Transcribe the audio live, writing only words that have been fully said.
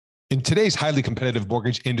In today's highly competitive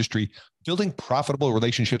mortgage industry, building profitable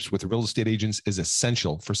relationships with real estate agents is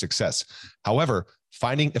essential for success. However,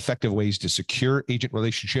 finding effective ways to secure agent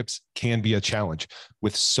relationships can be a challenge.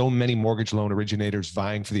 With so many mortgage loan originators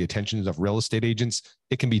vying for the attentions of real estate agents,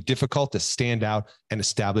 it can be difficult to stand out and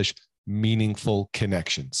establish meaningful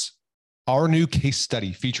connections. Our new case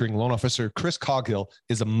study featuring loan officer Chris Coghill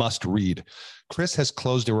is a must read. Chris has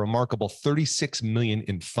closed a remarkable $36 million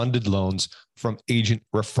in funded loans from agent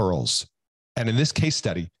referrals. And in this case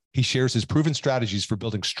study, he shares his proven strategies for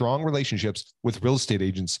building strong relationships with real estate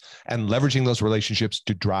agents and leveraging those relationships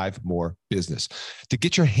to drive more business. To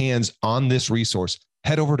get your hands on this resource,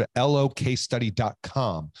 head over to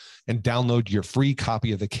locasestudy.com and download your free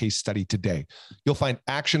copy of the case study today. You'll find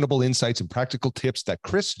actionable insights and practical tips that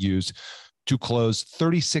Chris used to close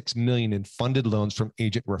 $36 million in funded loans from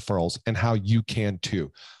agent referrals and how you can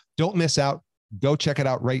too. Don't miss out. Go check it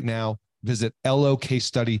out right now. Visit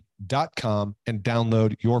locasestudy.com and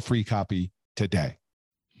download your free copy today.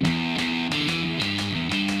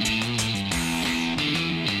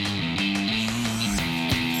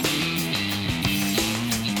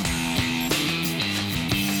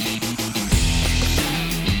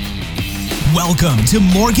 Welcome to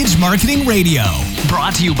Mortgage Marketing Radio,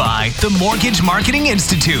 brought to you by the Mortgage Marketing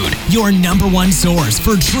Institute, your number one source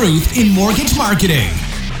for truth in mortgage marketing.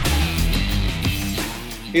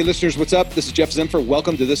 Hey listeners, what's up? This is Jeff Zimfer.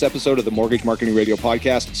 Welcome to this episode of the Mortgage Marketing Radio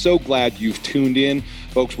podcast. So glad you've tuned in.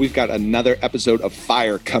 Folks, we've got another episode of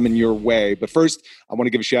fire coming your way. But first, I want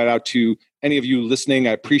to give a shout out to any of you listening.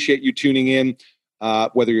 I appreciate you tuning in.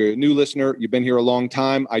 Whether you're a new listener, you've been here a long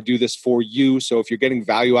time, I do this for you. So if you're getting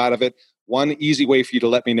value out of it, one easy way for you to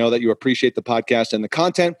let me know that you appreciate the podcast and the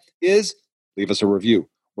content is leave us a review.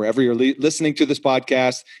 Wherever you're listening to this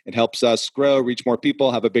podcast, it helps us grow, reach more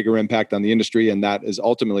people, have a bigger impact on the industry, and that is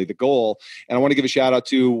ultimately the goal. And I want to give a shout out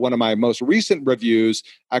to one of my most recent reviews,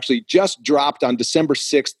 actually just dropped on December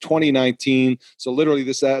 6th, 2019. So literally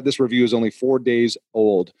this review is only 4 days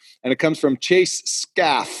old. And it comes from Chase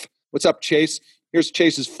Scaff. What's up, Chase? Here's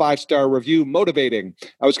Chase's 5-star review. Motivating.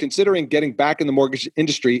 I was considering getting back in the mortgage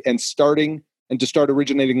industry and to start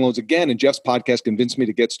originating loans again, and Jeff's podcast convinced me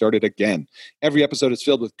to get started again. Every episode is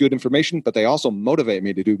filled with good information, but they also motivate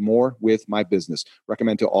me to do more with my business.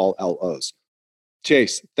 Recommend to all LOs.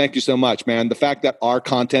 Chase, thank you so much, man. The fact that our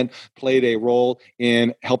content played a role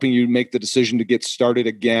in helping you make the decision to get started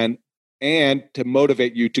again and to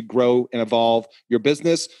motivate you to grow and evolve your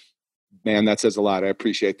business, man, that says a lot. I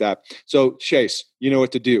appreciate that. So, Chase, you know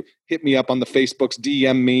what to do. Hit me up on the Facebooks,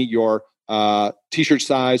 DM me your t-shirt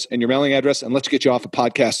size and your mailing address, and let's get you off a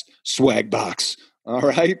podcast swag box. All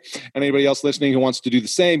right? And anybody else listening who wants to do the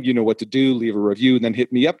same, you know what to do. Leave a review and then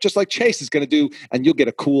hit me up just like Chase is going to do, and you'll get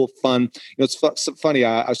a cool, fun. It's funny.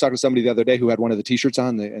 I was talking to somebody the other day who had one of the t-shirts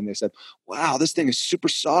on, and they said, wow, this thing is super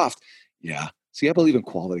soft. Yeah. See, I believe in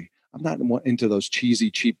quality. I'm not into those cheesy,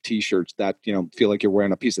 cheap t-shirts that, feel like you're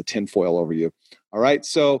wearing a piece of tinfoil over you. All right.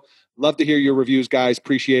 So love to hear your reviews, guys.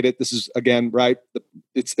 Appreciate it. This is, again, right.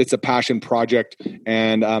 It's a passion project,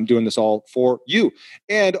 and I'm doing this all for you.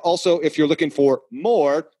 And also, if you're looking for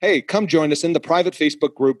more, hey, come join us in the private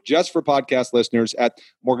Facebook group just for podcast listeners at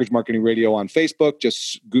Mortgage Marketing Radio on Facebook.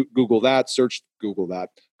 Just Google that, search Google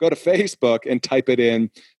that. Go to Facebook and type it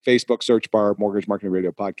in Facebook search bar, Mortgage Marketing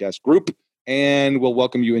Radio podcast group, and we'll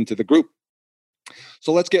welcome you into the group.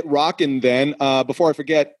 So let's get rocking then. Before I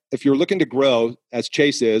forget, if you're looking to grow, as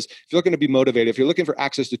Chase is, if you're looking to be motivated, if you're looking for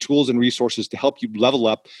access to tools and resources to help you level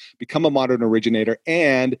up, become a modern originator,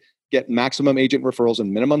 and get maximum agent referrals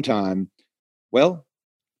in minimum time, well,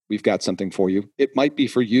 we've got something for you. It might be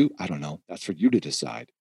for you. I don't know. That's for you to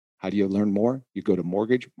decide. How do you learn more? You go to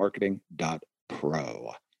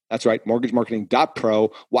mortgagemarketing.pro. That's right,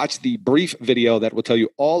 mortgagemarketing.pro. Watch the brief video that will tell you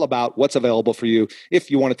all about what's available for you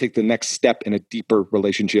if you want to take the next step in a deeper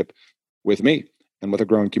relationship with me and with a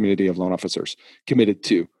growing community of loan officers committed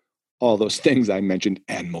to all those things I mentioned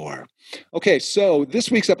and more. Okay, so this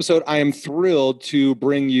week's episode, I am thrilled to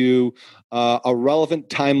bring you a relevant,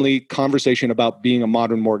 timely conversation about being a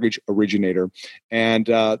modern mortgage originator. And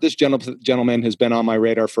this gentleman has been on my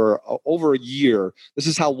radar for over a year. This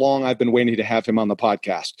is how long I've been waiting to have him on the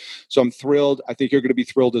podcast. So I'm thrilled. I think you're going to be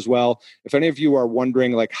thrilled as well. If any of you are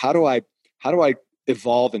wondering, like, how do I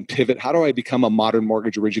evolve and pivot? How do I become a modern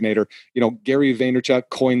mortgage originator? Gary Vaynerchuk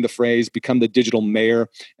coined the phrase, become the digital mayor.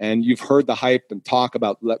 And you've heard the hype and talk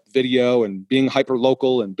about video and being hyper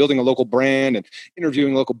local and building a local brand and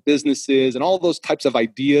interviewing local businesses and all those types of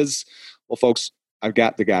ideas. Well, folks, I've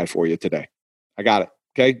got the guy for you today. I got it.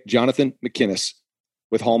 Okay. Jonathan McKinnis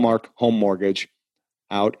with Hallmark Home Mortgage.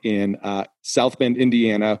 out in South Bend,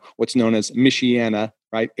 Indiana, what's known as Michiana,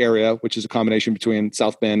 right, area, which is a combination between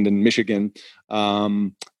South Bend and Michigan.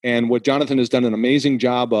 And what Jonathan has done an amazing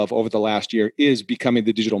job of over the last year is becoming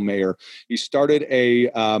the digital mayor. He started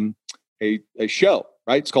a show,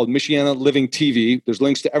 right? It's called Michiana Living TV. There's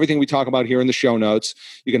links to everything we talk about here in the show notes.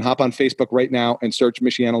 You can hop on Facebook right now and search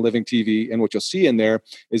Michiana Living TV. And what you'll see in there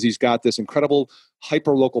is he's got this incredible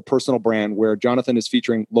hyper-local personal brand where Jonathan is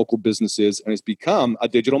featuring local businesses and has become a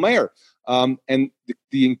digital mayor. And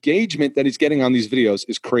the engagement that he's getting on these videos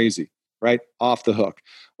is crazy, right? Off the hook.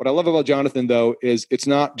 What I love about Jonathan, though, is it's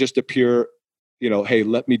not just a pure, hey,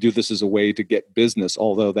 let me do this as a way to get business,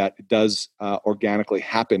 although that does organically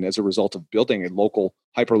happen as a result of building a local,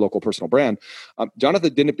 hyper-local personal brand.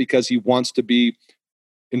 Jonathan did it because he wants to be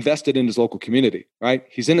invested in his local community, right?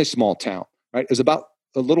 He's in a small town, right? There's about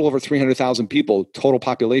a little over 300,000 people total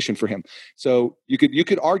population for him. So you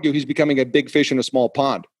could argue he's becoming a big fish in a small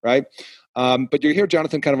pond, right? But you hear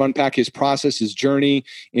Jonathan kind of unpack his process, his journey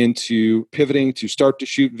into pivoting to start to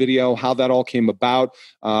shoot video, how that all came about,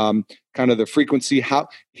 kind of the frequency.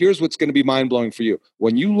 Here's what's going to be mind-blowing for you.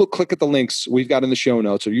 When you click at the links we've got in the show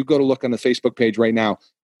notes, or you go to look on the Facebook page right now,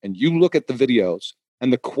 and you look at the videos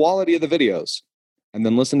and the quality of the videos, and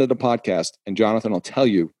then listen to the podcast, and Jonathan will tell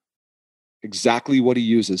you exactly what he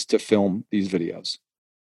uses to film these videos.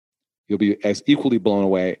 You'll be as equally blown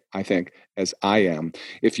away, I think, as I am.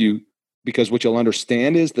 Because what you'll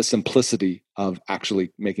understand is the simplicity of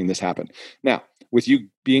actually making this happen. Now, with you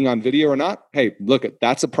being on video or not, hey, look,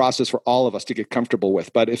 that's a process for all of us to get comfortable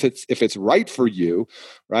with. But if it's right for you,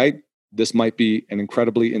 right, this might be an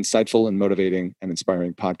incredibly insightful and motivating and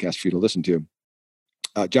inspiring podcast for you to listen to.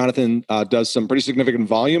 Jonathan does some pretty significant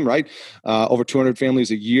volume, right? Over 200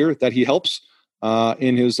 families a year that he helps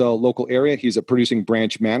in his local area. He's a producing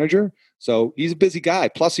branch manager. So he's a busy guy.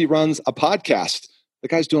 Plus, he runs a podcast. The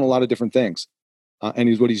guy's doing a lot of different things.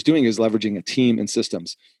 And what he's doing is leveraging a team and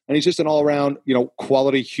systems. And he's just an all-around,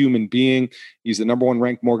 quality human being. He's the number 1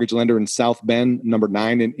 ranked mortgage lender in South Bend, number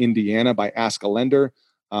 9 in Indiana by Ask a Lender.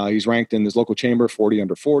 He's ranked in his local chamber 40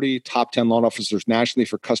 under 40, top 10 loan officers nationally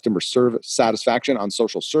for customer service satisfaction on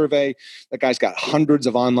Social Survey. That guy's got hundreds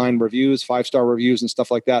of online reviews, 5-star reviews and stuff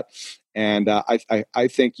like that. And I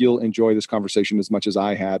think you'll enjoy this conversation as much as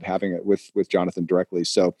I had having it with Jonathan directly.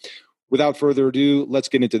 So without further ado, let's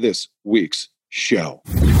get into this week's show.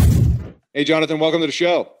 Hey, Jonathan, welcome to the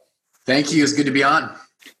show. Thank you. It's good to be on.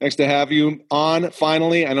 Thanks to have you on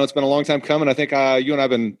finally. I know it's been a long time coming. I think you and I have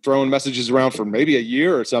been throwing messages around for maybe a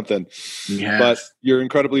year or something, but you're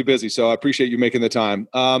incredibly busy. So I appreciate you making the time.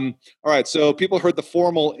 All right. So people heard the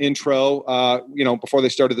formal intro, before they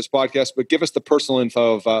started this podcast, but give us the personal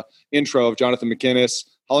intro of Jonathan McInnes.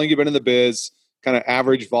 How long have you been in the biz, kind of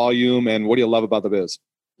average volume, and what do you love about the biz?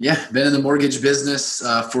 Yeah. Been in the mortgage business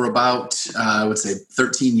for about, I would say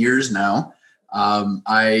 13 years now.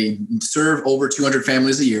 I serve over 200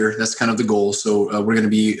 families a year. That's kind of the goal. So we're going to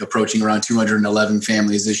be approaching around 211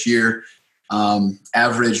 families this year.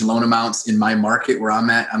 Average loan amounts in my market where I'm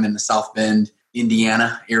at, I'm in the South Bend,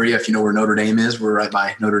 Indiana area. If you know where Notre Dame is, we're right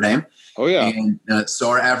by Notre Dame. Oh yeah. And so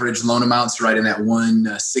our average loan amounts are right in that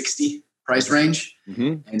 160 price range.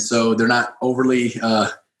 Mm-hmm. And so they're not overly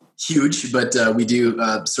huge, but we do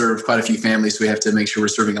serve quite a few families. So we have to make sure we're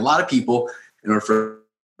serving a lot of people in order for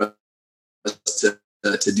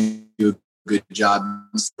to do a good job.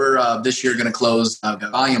 We're this year going to close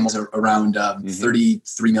volume around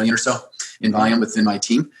 33 million or so in volume within my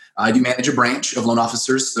team. I do manage a branch of loan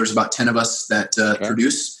officers. There's about 10 of us that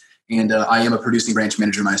produce, and I am a producing branch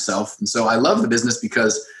manager myself. And so I love the business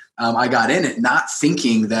because I got in it not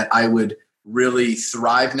thinking that I would really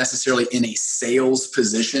thrive necessarily in a sales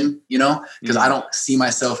position, because I don't see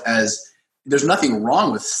myself as, there's nothing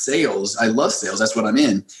wrong with sales. I love sales. That's what I'm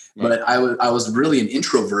in. But I was really an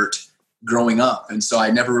introvert growing up. And so I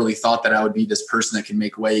never really thought that I would be this person that can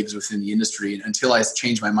make waves within the industry until I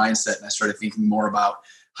changed my mindset and I started thinking more about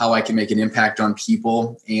how I can make an impact on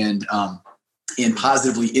people and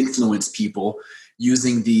positively influence people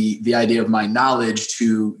using the idea of my knowledge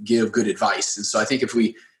to give good advice. And so I think if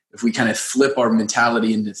we kind of flip our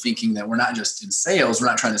mentality into thinking that we're not just in sales, we're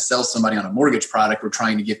not trying to sell somebody on a mortgage product, we're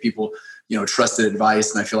trying to give people trusted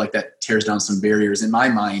advice. And I feel like that tears down some barriers in my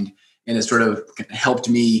mind. And it sort of helped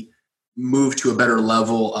me move to a better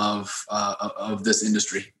level of this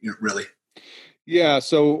industry, really. Yeah.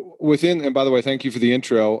 So and by the way, thank you for the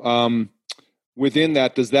intro. Within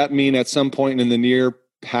that, does that mean at some point in the near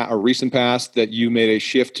or recent past that you made a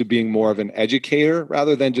shift to being more of an educator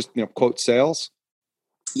rather than just, quote, sales?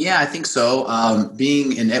 Yeah, I think so. I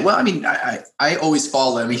always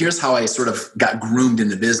follow. I mean, here's how I sort of got groomed in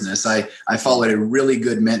the business. I followed a really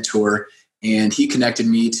good mentor, and he connected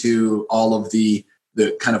me to all of the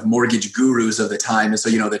kind of mortgage gurus of the time. And so,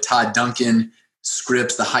 the Todd Duncan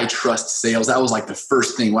scripts, the high trust sales, that was like the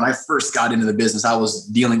first thing. When I first got into the business, I was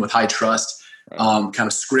dealing with high trust, kind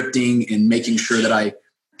of scripting and making sure that I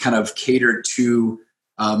kind of catered to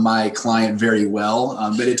my client very well.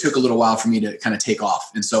 But it took a little while for me to kind of take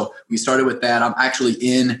off. And so we started with that. I'm actually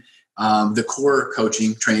in the core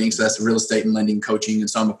coaching training. So that's the real estate and lending coaching. And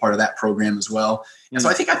so I'm a part of that program as well. And so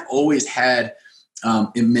I think I've always had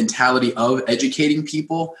a mentality of educating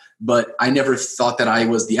people, but I never thought that I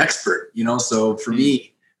was the expert, So for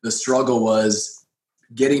me, the struggle was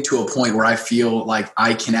getting to a point where I feel like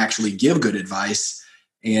I can actually give good advice.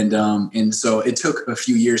 And so it took a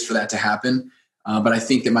few years for that to happen. But I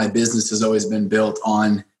think that my business has always been built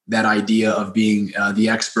on that idea of being the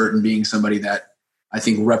expert and being somebody that I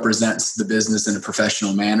think represents the business in a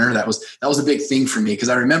professional manner. That was a big thing for me, because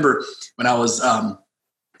I remember when I was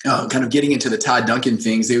kind of getting into the Todd Duncan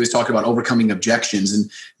things, they always talk about overcoming objections and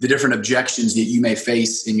the different objections that you may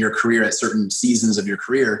face in your career at certain seasons of your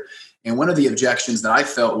career. And one of the objections that I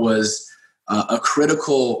felt was a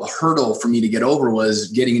critical hurdle for me to get over was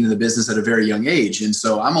getting into the business at a very young age. And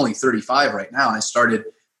so I'm only 35 right now. And I started,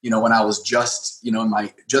 when I was just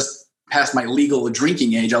past my legal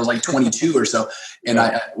drinking age. I was like 22 or so, and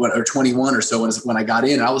or 21 or so when I got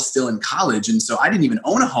in. I was still in college. And so I didn't even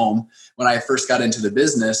own a home when I first got into the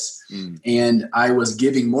business, and I was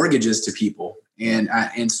giving mortgages to people.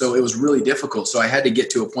 And so it was really difficult. So I had to get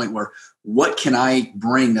to a point where, what can I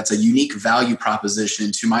bring that's a unique value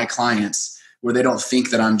proposition to my clients where they don't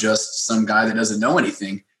think that I'm just some guy that doesn't know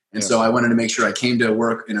anything. And so I wanted to make sure I came to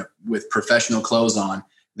work with professional clothes on,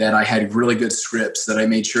 that I had really good scripts, that I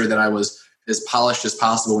made sure that I was as polished as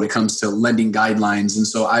possible when it comes to lending guidelines. And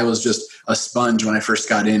so I was just a sponge when I first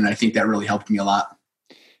got in. And I think that really helped me a lot.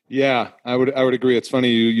 Yeah, I would agree. It's funny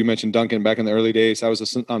you mentioned Duncan back in the early days. I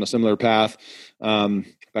was on a similar path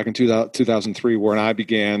back in 2003 when I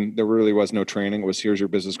began. There really was no training. It was, here's your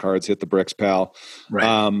business cards, hit the bricks, pal.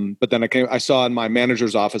 Right. But then I saw in my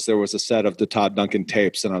manager's office there was a set of the Todd Duncan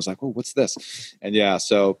tapes, and I was like, "Oh, what's this?" And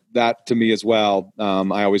so that to me as well.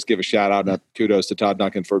 I always give a shout out and kudos to Todd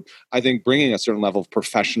Duncan for, I think, bringing a certain level of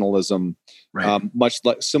professionalism, much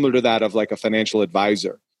similar to that of like a financial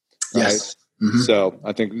advisor. Right? Yes. Mm-hmm. So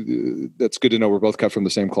I think that's good to know we're both cut from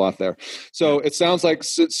the same cloth there. So it sounds like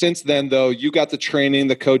since then, though, you got the training,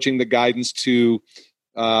 the coaching, the guidance to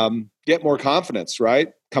get more confidence,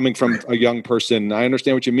 right? Coming from a young person. I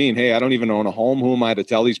understand what you mean. Hey, I don't even own a home. Who am I to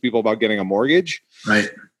tell these people about getting a mortgage?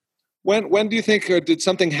 Right. When do you think, did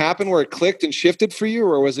something happen where it clicked and shifted for you,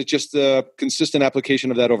 or was it just a consistent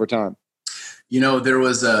application of that over time? There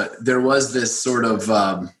was this sort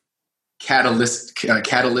of catalyst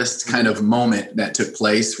kind of moment that took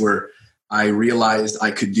place where I realized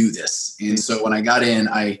I could do this. And so when I got in,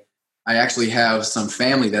 I actually have some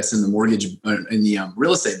family that's in the mortgage, in the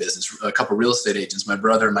real estate business, a couple of real estate agents, my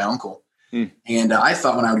brother and my uncle. And I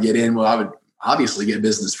thought when I would get in, well, I would obviously get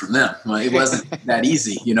business from them. Well, it wasn't that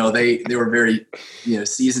easy. They were very,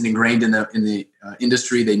 seasoned, ingrained in the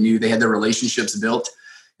industry. They knew they had their relationships built.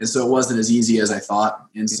 And so it wasn't as easy as I thought.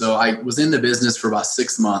 And so I was in the business for about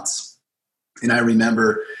 6 months. And I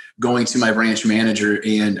remember going to my branch manager,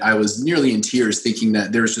 and I was nearly in tears thinking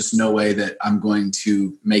that there's just no way that I'm going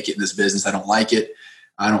to make it in this business. I don't like it.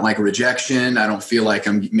 I don't like rejection. I don't feel like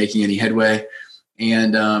I'm making any headway.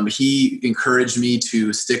 And he encouraged me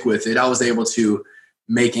to stick with it. I was able to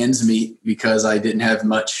make ends meet because I didn't have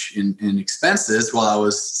much in expenses while I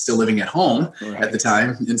was still living at home at the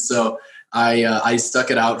time. And so I stuck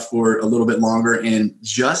it out for a little bit longer, and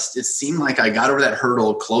it seemed like I got over that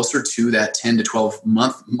hurdle closer to that 10 to 12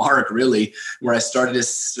 month mark, really, where I started to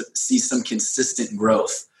see some consistent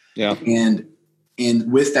growth. Yeah. And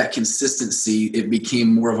with that consistency, it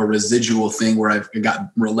became more of a residual thing where I've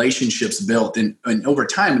got relationships built, and over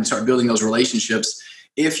time, and start building those relationships.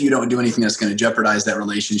 If you don't do anything that's going to jeopardize that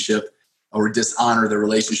relationship or dishonor the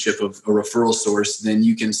relationship of a referral source, then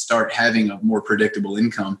you can start having a more predictable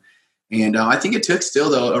income. And I think it took still,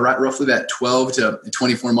 though, roughly that 12 to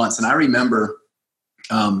 24 months. And I remember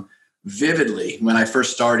vividly when I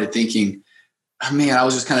first started thinking, oh, man, I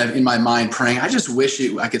was just kind of in my mind praying, I just wish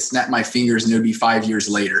I could snap my fingers and it would be 5 years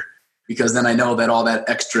later, because then I know that all that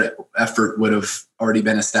extra effort would have already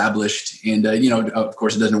been established. And, of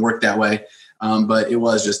course, it doesn't work that way. But it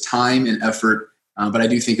was just time and effort. But I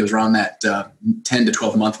do think it was around that 10 to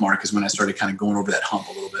 12 month mark is when I started kind of going over that hump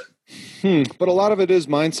a little bit. But a lot of it is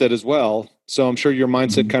mindset as well. So I'm sure your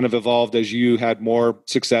mindset kind of evolved as you had more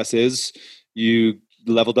successes. You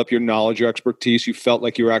leveled up your knowledge, your expertise. You felt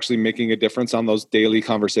like you were actually making a difference on those daily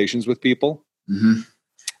conversations with people.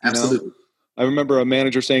 Absolutely. You know? I remember a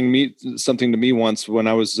manager saying something to me once when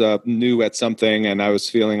I was new at something and I was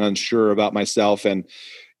feeling unsure about myself. And,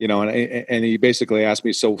 and he basically asked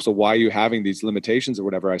me, so why are you having these limitations or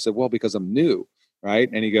whatever? I said, well, because I'm new. Right.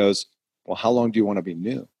 And he goes, well, how long do you want to be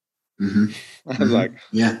new? I was like,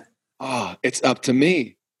 it's up to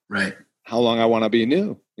me. Right. How long I want to be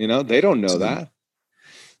new. They don't know that.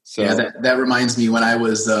 So that reminds me when I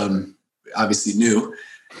was obviously new,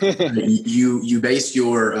 you base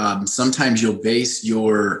your, sometimes you'll base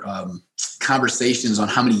your conversations on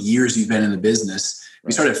how many years you've been in the business. Right.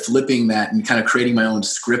 We started flipping that and kind of creating my own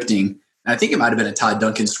scripting. And I think it might've been a Todd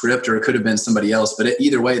Duncan script or it could have been somebody else, but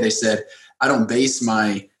either way, they said, I don't base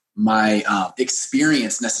my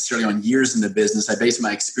experience necessarily on years in the business. I base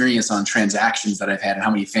my experience on transactions that I've had and how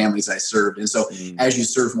many families I served. And so as you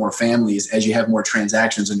serve more families, as you have more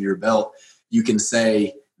transactions under your belt, you can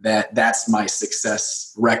say that that's my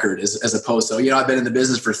success record as opposed to, I've been in the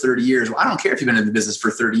business for 30 years. Well, I don't care if you've been in the business for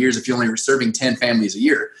 30 years. If you're only serving 10 families a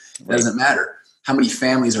year, it doesn't matter. How many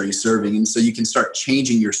families are you serving? And so you can start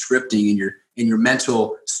changing your scripting and your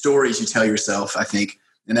mental stories you tell yourself, I think.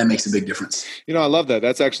 And that makes a big difference. I love that.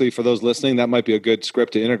 That's actually, for those listening, that might be a good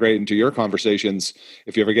script to integrate into your conversations.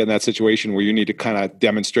 If you ever get in that situation where you need to kind of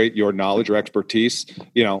demonstrate your knowledge or expertise,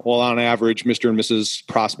 on average, Mr. and Mrs.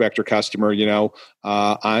 prospect or customer,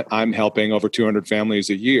 I'm helping over 200 families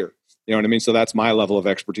a year. You know what I mean? So that's my level of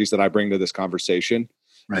expertise that I bring to this conversation.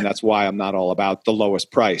 Right. And that's why I'm not all about the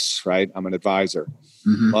lowest price, right? I'm an advisor.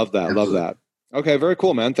 Love that. Absolutely. Love that. Okay. Very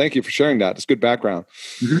cool, man. Thank you for sharing that. It's good background.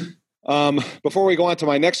 Before we go on to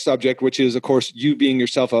my next subject, which is, of course, you being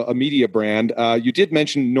yourself a media brand, you did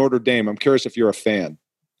mention Notre Dame. I'm curious if you're a fan.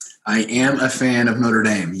 I am a fan of Notre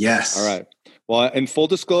Dame. Yes. All right. Well, in full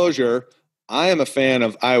disclosure, I am a fan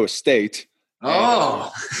of Iowa State.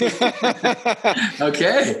 Oh,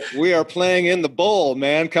 okay. We are playing in the bowl,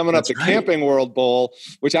 man, coming up the Camping World Bowl,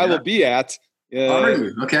 which I will be at in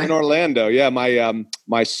Orlando. Yeah. My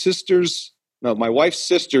wife's sister's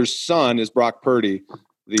son is Brock Purdy,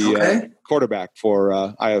 the quarterback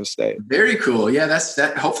for Iowa State. Very cool. Yeah,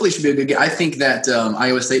 that hopefully should be a good game. I think that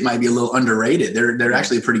Iowa State might be a little underrated. They're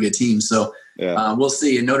actually a pretty good team. So we'll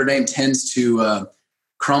see. And Notre Dame tends to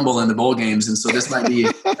crumble in the bowl games, and so this might be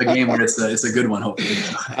a game where it's a good one. Hopefully,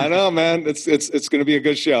 I know, man. It's going to be a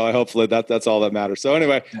good show. Hopefully, that's all that matters. So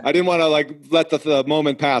anyway, I didn't want to let the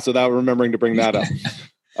moment pass without remembering to bring that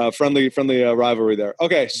up. Friendly rivalry there.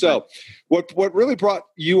 Okay, so what really brought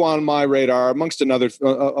you on my radar, amongst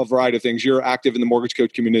a variety of things, you're active in the Mortgage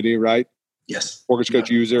Coach community, right? Yes. Mortgage Coach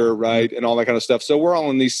user, right? And all that kind of stuff. So we're all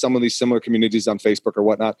in some of these similar communities on Facebook or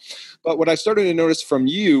whatnot. But what I started to notice from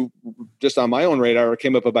you, just on my own radar, it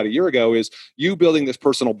came up about a year ago, is you building this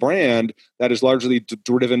personal brand that is largely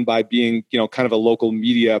driven by being, kind of a local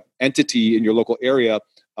media entity in your local area,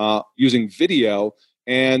 using video.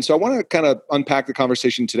 And so I want to kind of unpack the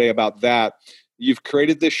conversation today about that. You've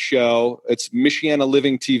created this show. It's Michiana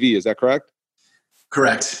Living TV. Is that correct?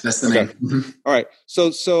 Correct. That's the name. Mm-hmm. All right.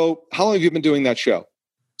 So how long have you been doing that show?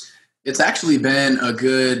 It's actually been a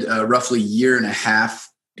good roughly year and a half,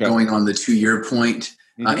 going on the 2-year point.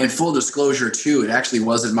 And full disclosure too, it actually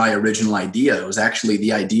wasn't my original idea. It was actually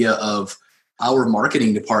the idea of our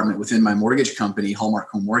marketing department within my mortgage company, Hallmark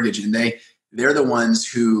Home Mortgage. And they're the ones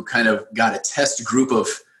who kind of got a test group of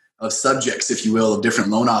subjects, if you will, of different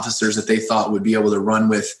loan officers that they thought would be able to run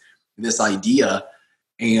with this idea.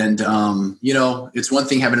 And, it's one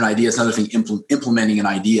thing having an idea. It's another thing implementing an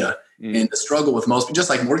idea. And the struggle with most, just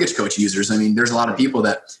like Mortgage Coach users, I mean, there's a lot of people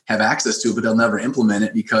that have access to it, but they'll never implement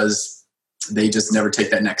it because they just never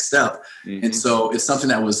take that next step. And so it's something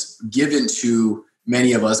that was given to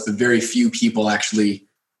many of us, but very few people actually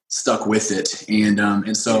stuck with it.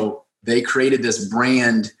 And so they created this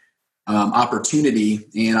brand opportunity,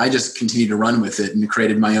 and I just continued to run with it and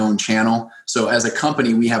created my own channel. So as a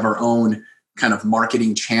company, we have our own kind of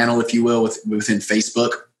marketing channel, if you will, within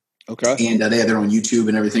Facebook. Okay. And they have their own YouTube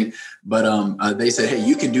and everything. But they said, hey,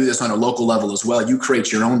 you can do this on a local level as well. You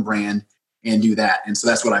create your own brand and do that. And so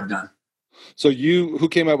that's what I've done. So who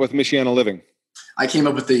came up with Michiana Living? I came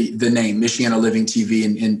up with the name Michiana Living TV.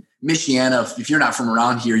 And Michiana, if you're not from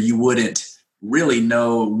around here, you wouldn't really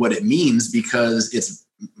know what it means because it's,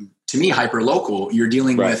 to me, hyper local. You're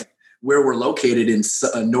dealing with where we're located in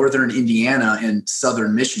northern Indiana and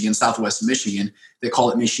southern Michigan, southwest Michigan. They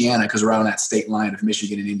call it Michiana because we're on that state line of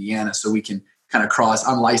Michigan and Indiana. So we can kind of cross.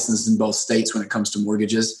 I'm licensed in both states when it comes to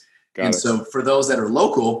mortgages. So for those that are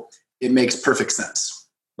local, it makes perfect sense.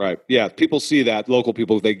 Right. Yeah. People see that. Local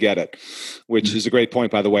people, they get it, which is a great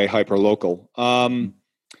point, by the way, hyper local.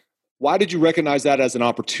 Why did you recognize that as an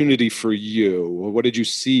opportunity for you? What did you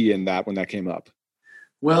see in that when that came up?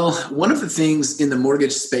 Well, one of the things in the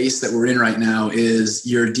mortgage space that we're in right now is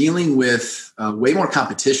you're dealing with way more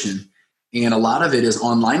competition, and a lot of it is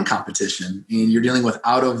online competition, and you're dealing with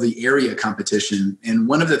out of the area competition. And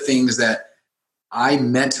one of the things that I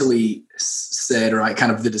mentally said, or I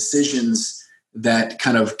kind of the decisions that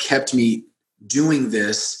kind of kept me doing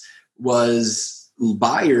this was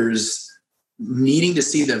buyers needing to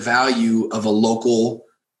see the value of a local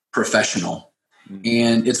professional.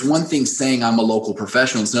 And it's one thing saying I'm a local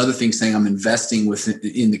professional. It's another thing saying I'm investing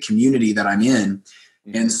in the community that I'm in.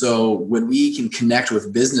 And so when we can connect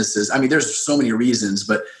with businesses, I mean, there's so many reasons,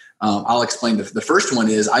 but I'll explain. The first one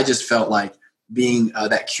is I just felt like being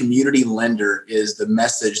that community lender is the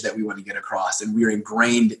message that we want to get across, and we're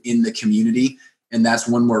ingrained in the community. And that's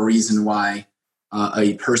one more reason why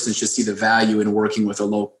a person should see the value in working with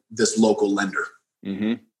this local lender.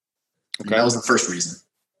 Mm-hmm. Okay. That was the first reason.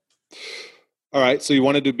 All right. So you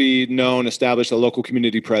wanted to be known, establish a local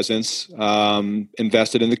community presence,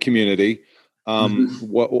 invested in the community.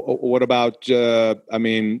 What about,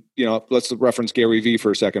 let's reference Gary Vee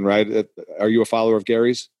for a second, right? Are you a follower of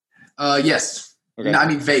Gary's? Yes. Okay. No, I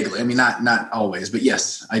mean, vaguely. I mean, not always, but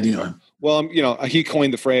yes, I do know him. Well, he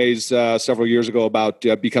coined the phrase several years ago about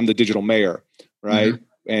become the digital mayor, right?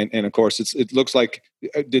 Mm-hmm. And of course, it looks like,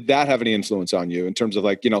 did that have any influence on you in terms of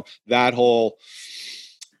that whole,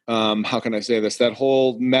 how can I say this, that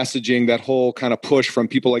whole messaging, that whole kind of push from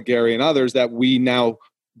people like Gary and others that we now,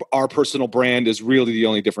 our personal brand is really the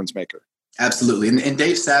only difference maker? Absolutely. And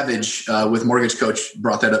Dave Savage with Mortgage Coach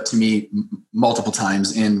brought that up to me multiple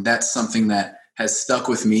times. And that's something that has stuck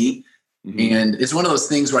with me. Mm-hmm. And it's one of those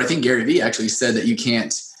things where I think Gary Vee actually said that you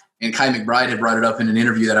can't, and Kai McBride had brought it up in an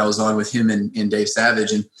interview that I was on with him and Dave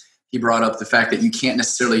Savage. And he brought up the fact that you can't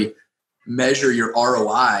necessarily measure your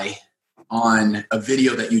ROI on a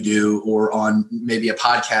video that you do or on maybe a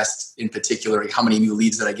podcast in particular, how many new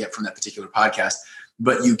leads that I get from that particular podcast,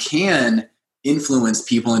 but you can influence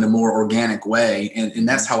people in a more organic way. And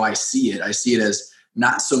that's how I see it. I see it as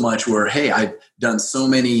not so much where, hey, I've done so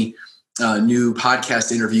many new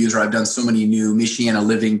podcast interviews, or I've done so many new Michiana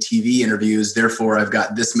Living TV interviews, therefore I've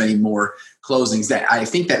got this many more closings. That I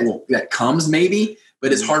think that comes maybe,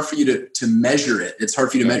 but it's hard for you to measure it. It's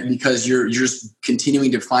hard for you to measure because you're just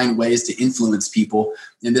continuing to find ways to influence people.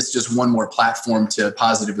 And this is just one more platform to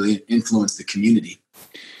positively influence the community.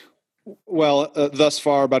 Well, thus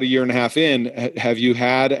far, about a year and a half in, have you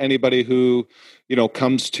had anybody who,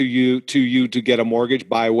 comes to you to get a mortgage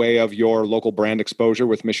by way of your local brand exposure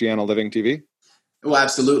with Michiana Living TV? Well,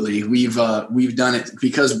 absolutely. We've done it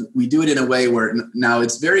because we do it in a way where now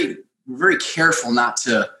we're very careful not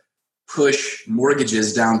to push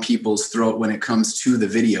mortgages down people's throat when it comes to the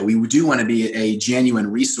video. We do want to be a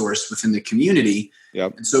genuine resource within the community.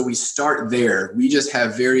 Yep. And so we start there. We just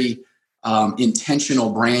have very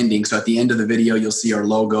intentional branding. So at the end of the video, you'll see our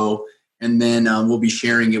logo, and then we'll be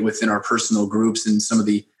sharing it within our personal groups and some of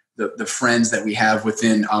the friends that we have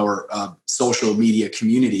within our social media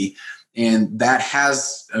community. And that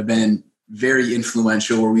has been very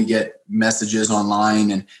influential, where we get messages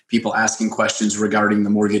online and people asking questions regarding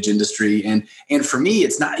the mortgage industry. And for me,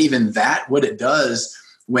 it's not even that. What it does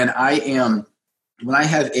when I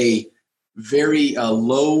have a very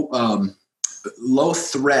low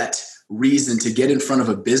threat reason to get in front of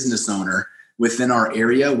a business owner within our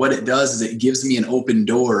area, what it does is it gives me an open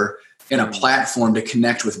door and a platform to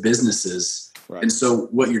connect with businesses. Right. And so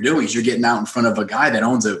what you're doing is you're getting out in front of a guy that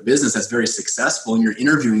owns a business that's very successful, and you're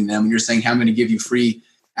interviewing them, and you're saying, hey, I'm going to give you free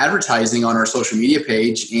advertising on our social media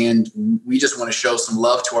page, and we just want to show some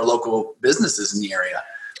love to our local businesses in the area.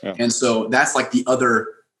 Yeah. And so that's like the other,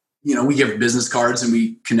 we give business cards and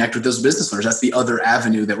we connect with those business owners. That's the other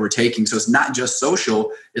avenue that we're taking. So it's not just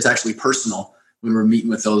social, it's actually personal when we're meeting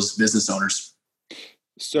with those business owners.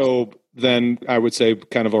 So then I would say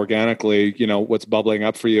kind of organically, what's bubbling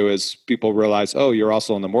up for you is people realize, oh, you're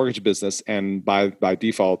also in the mortgage business. And by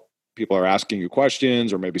default, people are asking you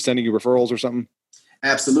questions or maybe sending you referrals or something.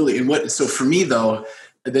 Absolutely. And so for me though,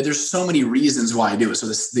 there's so many reasons why I do it. So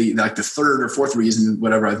the third or fourth reason,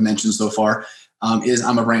 whatever I've mentioned so far, is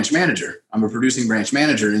I'm a branch manager. I'm a producing branch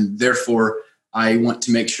manager. And therefore I want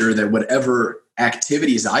to make sure that whatever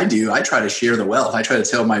activities I do, I try to share the wealth. I try to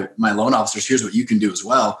tell my loan officers, here's what you can do as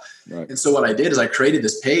well. Right. And so what I did is I created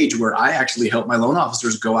this page where I actually help my loan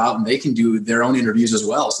officers go out and they can do their own interviews as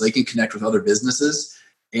well. So they can connect with other businesses.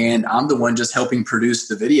 And I'm the one just helping produce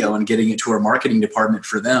the video and getting it to our marketing department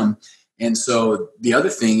for them. And so the other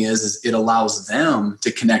thing is it allows them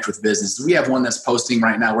to connect with business. We have one that's posting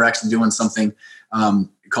right now. We're actually doing something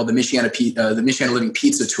called the Michiana Living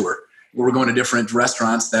Pizza Tour, where we're going to different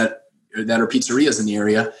restaurants that are pizzerias in the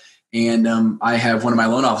area. And I have one of my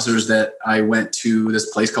loan officers that I went to this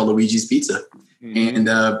place called Luigi's Pizza. Mm-hmm.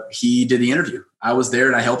 And he did the interview. I was there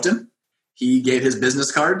and I helped him. He gave his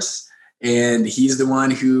business cards. And he's the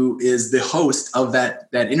one who is the host of that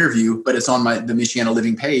interview, but it's on the Michiana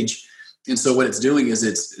Living page. And so what it's doing is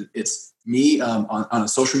it's me on a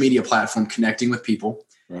social media platform connecting with people,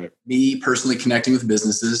 right? Me personally connecting with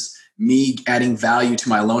businesses, me adding value to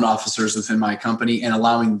my loan officers within my company and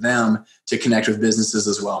allowing them to connect with businesses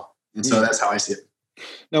as well. And so that's how I see it.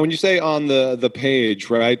 Now, when you say on the page,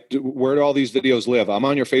 right, where do all these videos live? I'm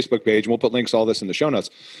on your Facebook page, and we'll put links to all this in the show notes.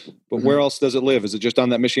 But where else does it live? Is it just on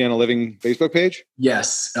that Michiana Living Facebook page?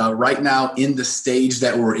 Yes. Right now, in the stage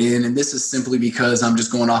that we're in, and this is simply because I'm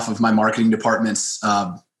just going off of my marketing department's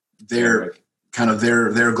their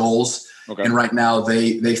goals. Okay. And right now,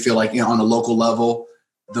 they feel like, on a local level,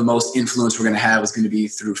 the most influence we're going to have is going to be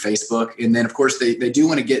through Facebook. And then, of course, they do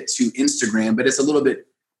want to get to Instagram, but it's a little bit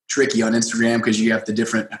tricky on Instagram because you have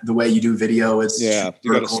the way you do video. It's you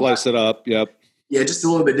got to slice it up. Yep. Yeah, just a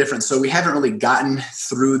little bit different. So we haven't really gotten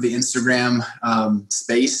through the Instagram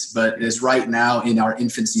space, but it's right now in our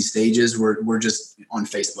infancy stages. We're just on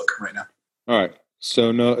Facebook right now. All right.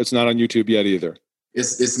 So no, it's not on YouTube yet either.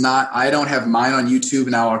 It's not. I don't have mine on YouTube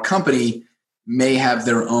now. Our company may have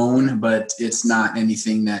their own, but it's not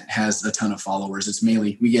anything that has a ton of followers. It's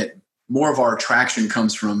mainly we get more of our traction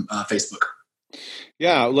comes from Facebook.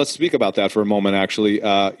 Yeah, let's speak about that for a moment, actually.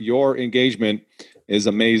 Your engagement is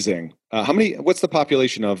amazing. What's the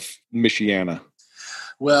population of Michiana?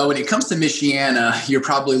 Well, when it comes to Michiana, you're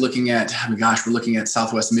probably looking at, we're looking at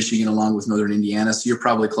Southwest Michigan along with Northern Indiana. So you're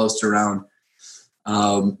probably close to around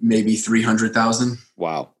maybe 300,000.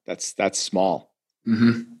 Wow, that's small.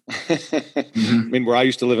 Mm-hmm. I mean, where I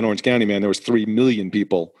used to live in Orange County, man, there was 3 million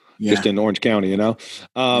people just in Orange County,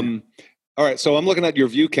 All right, so I'm looking at your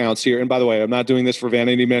view counts here. And by the way, I'm not doing this for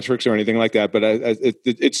vanity metrics or anything like that, but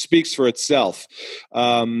it speaks for itself.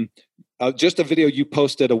 Just a video you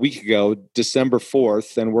posted a week ago, December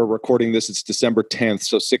 4th, and we're recording this, it's December 10th,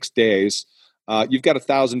 so 6 days. You've got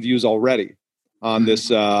 1,000 views already on this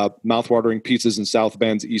mouthwatering pizzas in South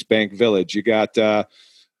Bend's East Bank Village. You got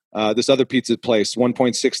this other pizza place,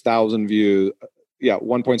 1.6 thousand views. Yeah,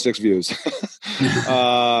 1.6 views.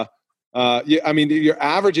 I mean, you're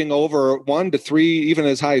averaging over 1 to 3, even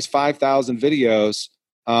as high as 5,000 videos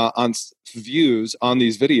on views on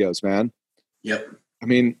these videos, man. Yep. I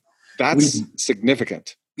mean, that's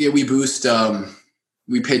significant. Yeah, we boost.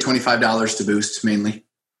 We pay $25 to boost mainly.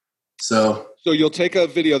 So you'll take a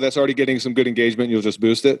video that's already getting some good engagement, and you'll just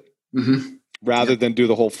boost it rather than do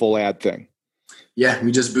the whole full ad thing. Yeah,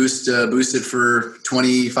 we just boost it for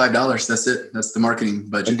 $25. That's it. That's the marketing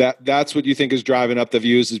budget. And that's what you think is driving up the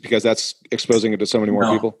views, is because that's exposing it to so many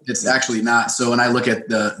more people? It's actually not. So when I look at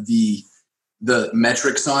the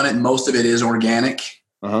metrics on it, most of it is organic.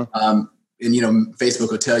 Uh-huh. And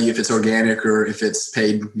Facebook will tell you if it's organic or if it's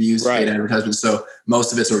paid views, paid advertisements. So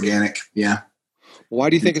most of it's organic. Yeah. Why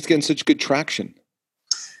do you think it's getting such good traction?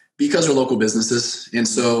 Because we're local businesses, and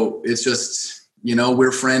so it's just.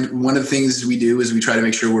 We're one of the things we do is we try to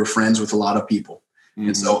make sure we're friends with a lot of people. Mm-hmm.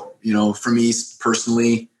 And so, for me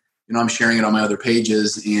personally, I'm sharing it on my other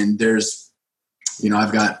pages, and there's,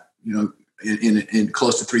 I've got, in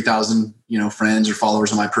close to 3,000, friends or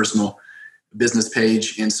followers on my personal business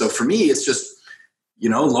page. And so for me, it's just,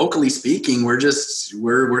 locally speaking,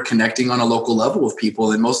 we're connecting on a local level with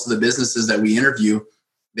people, and most of the businesses that we interview,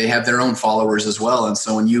 they have their own followers as well. And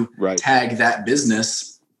so when you tag that business,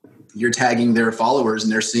 you're tagging their followers,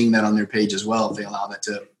 and they're seeing that on their page as well if they allow that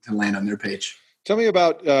to land on their page. Tell me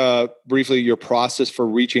about briefly your process for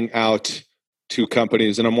reaching out to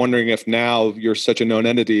companies. And I'm wondering if now you're such a known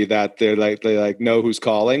entity that they know who's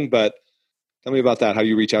calling, but tell me about that, how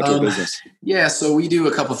you reach out to a business. Yeah. So we do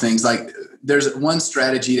a couple things. Like there's one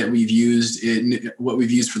strategy that we've used what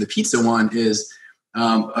we've used for the pizza one is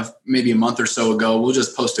maybe a month or so ago, we'll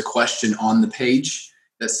just post a question on the page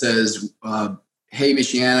that says, hey,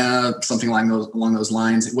 Michiana, something along those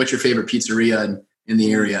lines. What's your favorite pizzeria in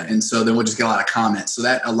the area? And so then we'll just get a lot of comments. So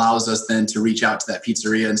that allows us then to reach out to that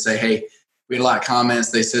pizzeria and say, hey, we had a lot of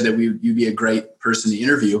comments. They said that you'd be a great person to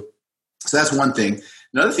interview. So that's one thing.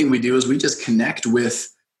 Another thing we do is we just connect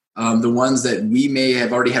with the ones that we may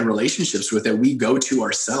have already had relationships with that we go to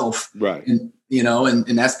ourselves. Right. And,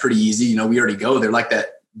 and that's pretty easy. We already go there. Like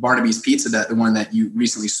that Barnaby's Pizza, the one that you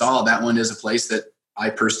recently saw, that one is a place that I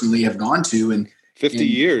personally have gone to. And 50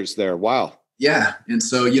 years there. Wow. Yeah. And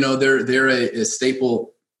so, they're a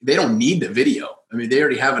staple. They don't need the video. I mean, they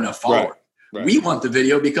already have enough followers. Right. We want the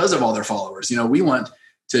video because of all their followers. We want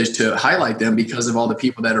to highlight them because of all the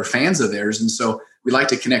people that are fans of theirs. And so we like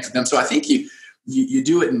to connect with them. So I think you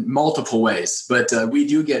do it in multiple ways, but we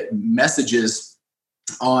do get messages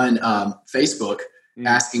on Facebook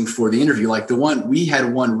asking for the interview. Like we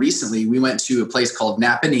had one recently. We went to a place called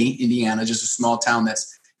Napanee, Indiana, just a small town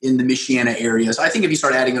that's in the Michiana area. So I think if you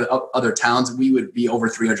start adding other towns, we would be over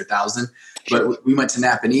 300,000. Sure. But we went to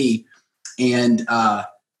Napanee, and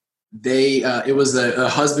it was a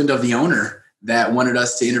husband of the owner that wanted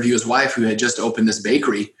us to interview his wife, who had just opened this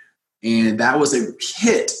bakery. And that was a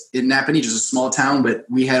hit in Napanee, just a small town, but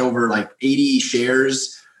we had over like 80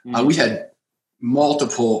 shares. We had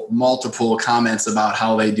multiple comments about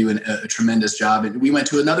how they do a tremendous job. And we went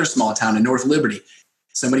to another small town in North Liberty.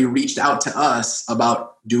 Somebody reached out to us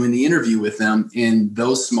about doing the interview with them. In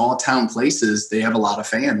those small town places, they have a lot of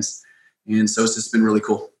fans. And so it's just been really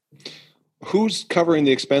cool. Who's covering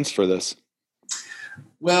the expense for this?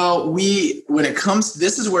 Well,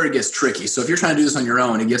 this is where it gets tricky. So if you're trying to do this on your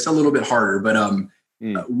own, it gets a little bit harder, but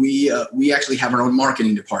we actually have our own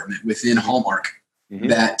marketing department within Hallmark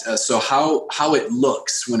so how it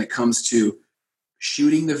looks when it comes to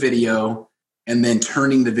shooting the video and then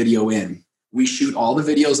turning the video in. We shoot all the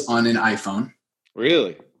videos on an iPhone.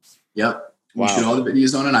 Really? Yep. Wow. We shoot all the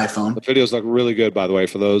videos on an iPhone. The videos look really good, by the way.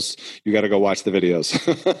 For those, you got to go watch the videos.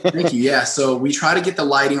 Thank you. Yeah. So we try to get the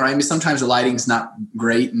lighting right. I mean, sometimes the lighting's not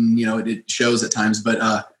great and, it shows at times,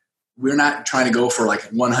 but we're not trying to go for like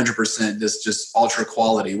 100% this just ultra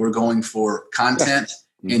quality. We're going for content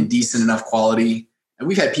and decent enough quality. And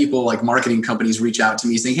we've had people like marketing companies reach out to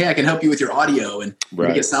me saying, hey, I can help you with your audio and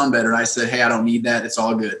make it sound better. I said, hey, I don't need that. It's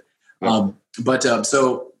all good. Yeah.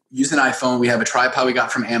 So use an iPhone. We have a tripod we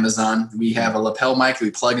got from Amazon. We have a lapel mic that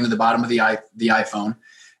we plug into the bottom of the iPhone.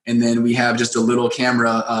 And then we have just a little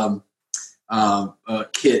camera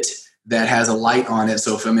kit that has a light on it.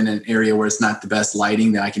 So if I'm in an area where it's not the best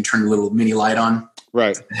lighting, then I can turn a little mini light on.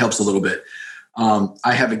 Right. It helps a little bit.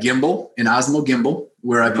 I have a gimbal, an Osmo gimbal,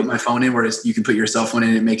 where I put my phone in, where you can put your cell phone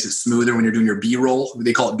in. It makes it smoother when you're doing your B-roll.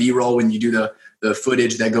 They call it B-roll when you do the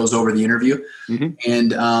footage that goes over the interview.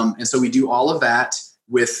 And so we do all of that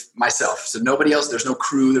with myself. So nobody else, there's no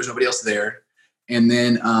crew, there's nobody else there. And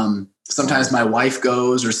then sometimes my wife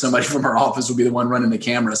goes, or somebody from our office will be the one running the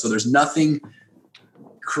camera. So there's nothing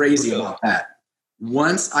crazy about that.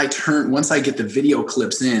 Once I get the video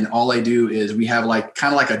clips in, all I do is we have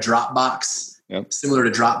kind of like a Dropbox, similar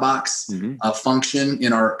to Dropbox function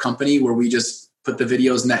in our company, where we just put the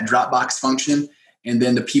videos in that Dropbox function. And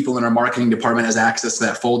then the people in our marketing department has access to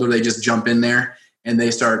that folder. They just jump in there and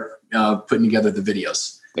they start putting together the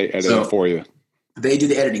videos. They edit it for you. They do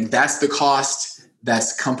the editing. That's the cost.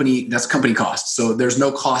 That's company cost. So there's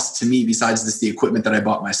no cost to me besides the equipment that I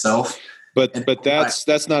bought myself. But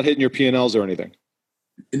that's not hitting your P&Ls or anything.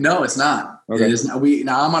 No, it's not. Okay. It is not.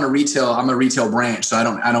 I'm a retail branch, so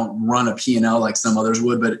I don't run a P&L like some others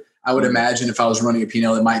would, but I would imagine if I was running a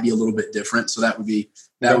P&L, it might be a little bit different. So that would be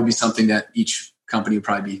something that each company would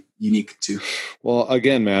probably be unique to. Well,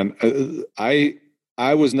 again, man,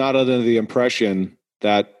 I was not under the impression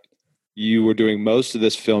that you were doing most of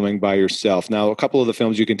this filming by yourself. Now, a couple of the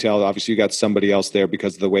films you can tell, obviously you got somebody else there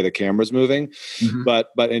because of the way the camera's moving. But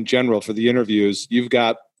in general, for the interviews,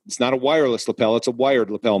 it's not a wireless lapel, it's a wired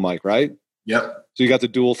lapel mic, right? Yep. So you got the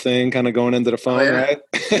dual thing kind of going into the phone, right?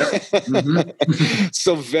 Yep.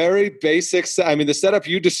 So very basic. I mean, the setup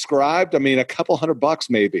you described, a couple $100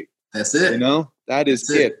 maybe. That's it. That is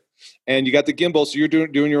it. And you got the gimbal, so you're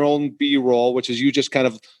doing your own B-roll, which is you just kind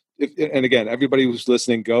of, and again, everybody who's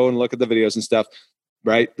listening, go and look at the videos and stuff,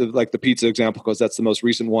 right? Like the pizza example, because that's the most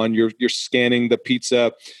recent one. You're scanning the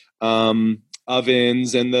pizza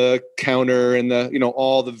ovens and the counter and the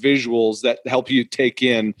all the visuals that help you take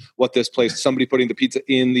in what this place. Somebody putting the pizza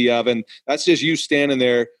in the oven. That's just you standing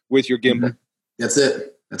there with your gimbal. That's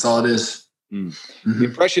it. That's all it is. The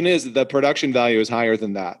impression is that the production value is higher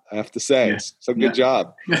than that, I have to say. Yeah. So good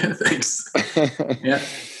job. Thanks. Yeah.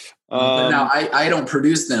 But now I don't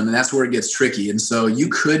produce them, and that's where it gets tricky. And so you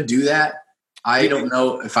could do that. I don't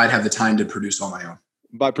know if I'd have the time to produce on my own.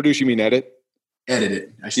 By produce, you mean edit? Edit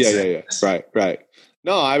it, I should say. Yeah. Right.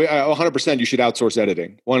 No, I 100% you should outsource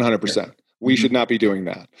editing. 100%. Yeah. We should not be doing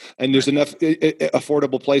that. And there's enough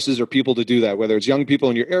affordable places or people to do that, whether it's young people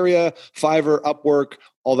in your area, Fiverr, Upwork,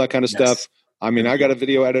 all that kind of stuff. I got a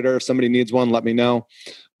video editor. If somebody needs one, let me know.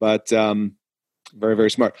 But very,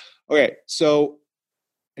 very smart. Okay, so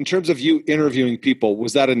in terms of you interviewing people,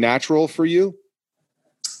 was that a natural for you?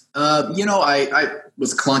 I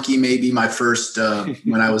was clunky maybe my first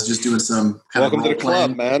when I was just doing some kind Welcome of to the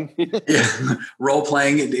club, man. Yeah, role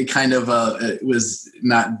playing. It kind of it was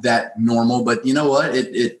not that normal, but you know what?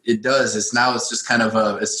 It does. It's just kind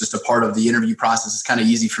of it's just a part of the interview process. It's kind of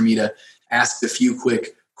easy for me to ask a few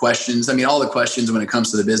quick questions. I mean, all the questions when it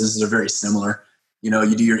comes to the businesses are very similar.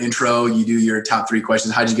 You do your intro, you do your top 3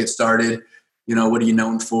 questions. How'd you get started? What are you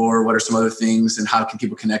known for? What are some other things? And how can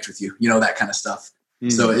people connect with you? That kind of stuff.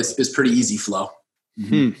 So it's pretty easy flow.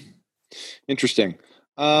 Interesting.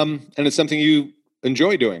 And it's something you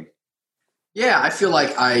enjoy doing. Yeah, I feel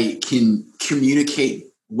like I can communicate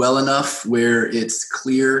well enough where it's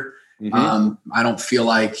clear. I don't feel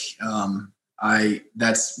like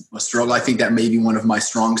that's a struggle. I think that may be one of my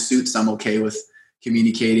strong suits. I'm okay with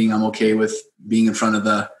communicating. I'm okay with being in front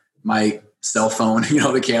of my cell phone,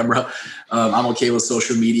 the camera. I'm okay with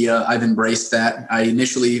social media. I've embraced that. I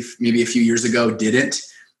initially, maybe a few years ago,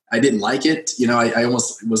 I didn't like it. I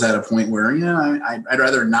almost was at a point where, I'd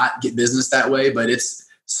rather not get business that way, but it's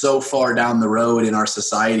so far down the road in our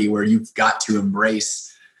society where you've got to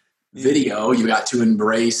embrace video. You got to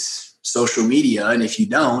embrace social media. And if you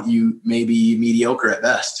don't, you may be mediocre at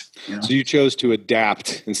best. So you chose to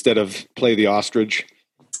adapt instead of play the ostrich.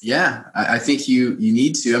 Yeah, I think you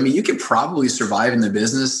need to. I mean, you could probably survive in the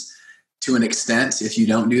business to an extent if you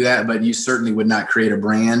don't do that, but you certainly would not create a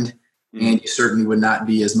brand, and you certainly would not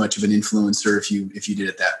be as much of an influencer if you did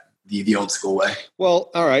it the old school way. Well,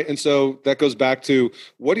 all right, and so that goes back to,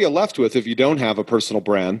 what are you left with if you don't have a personal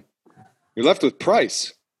brand? You're left with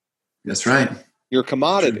price. That's right. Your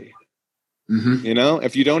commodity.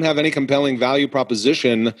 If you don't have any compelling value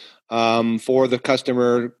proposition for the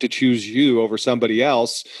customer to choose you over somebody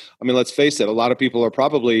else, I mean, let's face it, a lot of people are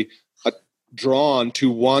probably drawn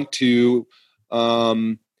to want to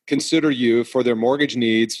consider you for their mortgage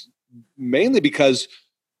needs, mainly because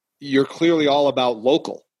you're clearly all about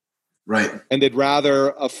local. Right. And they'd rather,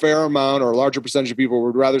 a fair amount or a larger percentage of people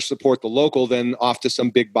would rather support the local than off to some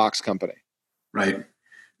big box company. Right.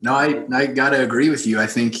 No, I got to agree with you. I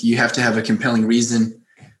think you have to have a compelling reason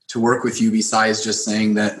to work with you besides just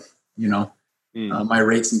saying that, my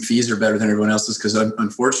rates and fees are better than everyone else's, because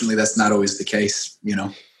unfortunately that's not always the case,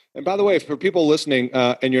 And by the way, for people listening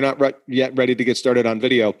and you're not yet ready to get started on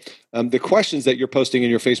video, the questions that you're posting in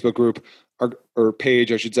your Facebook group or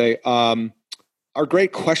page, I should say, are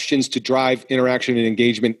great questions to drive interaction and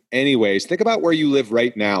engagement anyways. Think about where you live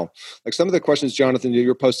right now. Like some of the questions, Jonathan,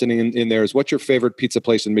 you're posting in there is, what's your favorite pizza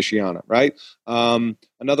place in Michiana, right?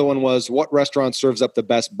 Another one was, what restaurant serves up the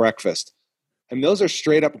best breakfast? And those are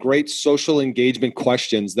straight up great social engagement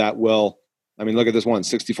questions that will, look at this one,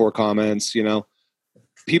 64 comments,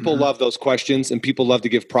 People love those questions, and people love to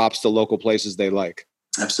give props to local places they like.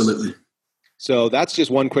 Absolutely. So that's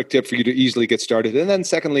just one quick tip for you to easily get started. And then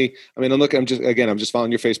secondly, I'm just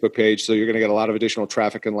following your Facebook page, so you're going to get a lot of additional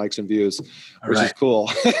traffic and likes and views, which is cool.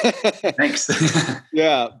 Thanks.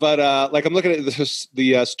 Yeah. But I'm looking at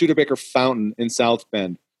the Studebaker Fountain in South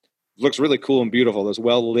Bend. It looks really cool and beautiful. This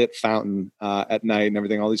well-lit fountain at night and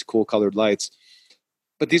everything, all these cool colored lights.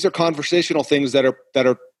 But these are conversational things that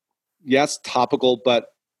are yes, topical, but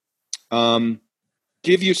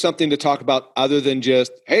give you something to talk about other than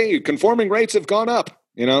just, hey, conforming rates have gone up,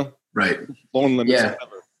 Right. Loan limits. Yeah.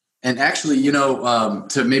 And actually,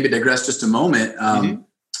 to maybe digress just a moment,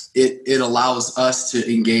 it allows us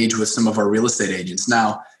to engage with some of our real estate agents.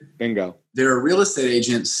 Now, bingo. There are real estate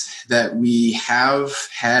agents that we have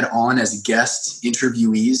had on as guest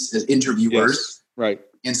interviewers. Yes. Right.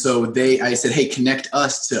 And so I said, hey, connect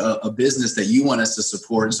us to a business that you want us to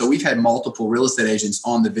support. And so we've had multiple real estate agents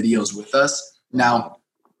on the videos with us. Now,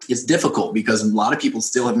 it's difficult because a lot of people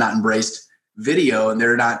still have not embraced video and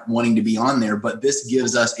they're not wanting to be on there. But this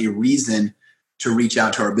gives us a reason to reach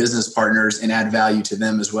out to our business partners and add value to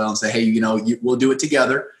them as well and say, hey, we'll do it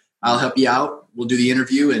together. I'll help you out. We'll do the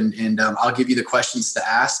interview and I'll give you the questions to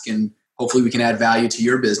ask, and hopefully we can add value to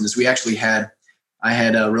your business. I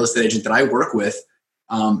had a real estate agent that I work with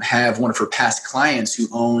have one of her past clients who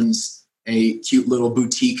owns a cute little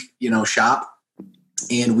boutique, shop.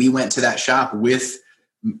 And we went to that shop with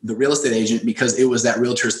the real estate agent because it was that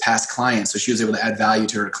realtor's past client. So she was able to add value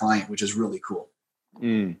to her client, which is really cool.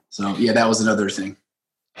 So yeah, that was another thing.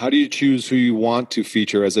 How do you choose who you want to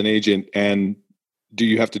feature as an agent? And do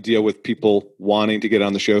you have to deal with people wanting to get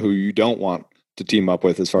on the show who you don't want to team up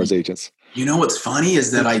with as far as agents? What's funny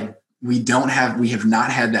is that we have not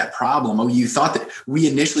had that problem. Oh, you thought that we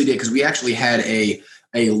initially did, because we actually had a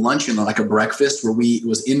luncheon, like a breakfast, where it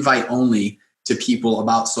was invite only to people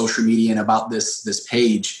about social media and about this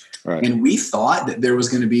page. Right. And we thought that there was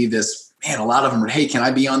going to be a lot of them were, hey, can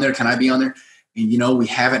I be on there? Can I be on there? And, we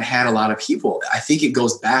haven't had a lot of people. I think it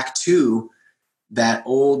goes back to that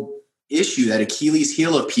old issue, that Achilles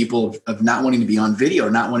heel of people of not wanting to be on video,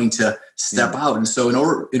 not wanting to step out. And so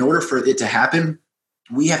in order for it to happen,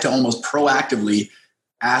 we have to almost proactively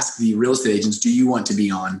ask the real estate agents, do you want to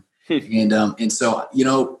be on? And so,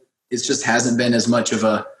 it just hasn't been as much of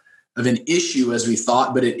an issue as we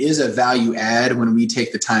thought, but it is a value add when we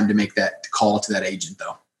take the time to make that call to that agent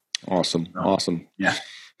though. Awesome. Yeah.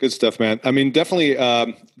 Good stuff, man. I mean, definitely,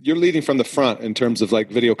 you're leading from the front in terms of like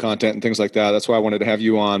video content and things like that. That's why I wanted to have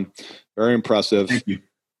you on. Very impressive. Thank you.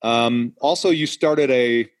 Also, you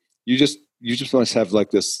started you just must have like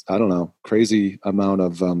this, I don't know, crazy amount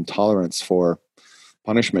of tolerance for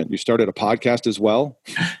punishment. You started a podcast as well.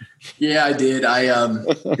 Yeah, I did. I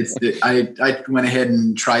went ahead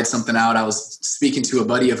and tried something out. I was speaking to a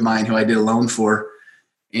buddy of mine who I did a loan for.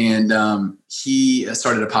 And he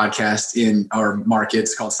started a podcast in our market.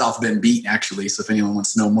 It's called South Bend Beat, actually. So if anyone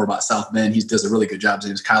wants to know more about South Bend, he does a really good job. His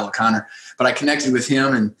name is Kyle O'Connor. But I connected with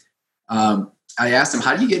him and I asked him,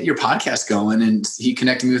 how do you get your yourgoing? And he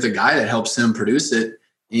connected me with a guy that helps him produce it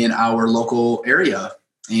in our local area.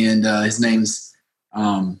 And his name's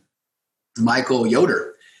Michael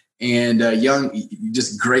Yoder. And young,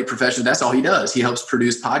 just great professional. That's all he does. He helps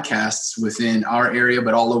produce podcasts within our area,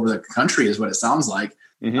 but all over the country is what it sounds like.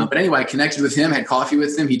 Mm-hmm. But anyway, I connected with him, had coffee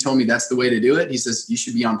with him. He told me that's the way to do it. He says, you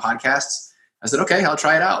should be on podcasts. I said, okay, I'll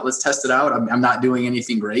try it out. Let's test it out. I'm not doing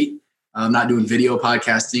anything great. I'm not doing video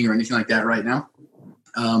podcasting or anything like that right now.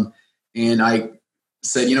 And I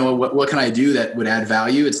said, what can I do that would add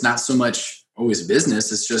value? It's not so much always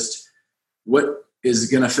business. It's just what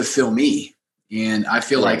is going to fulfill me. And I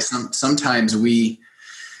feel like sometimes we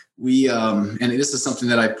and this is something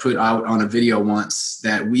that I put out on a video once,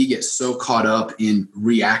 that we get so caught up in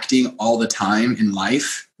reacting all the time in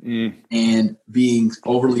life and being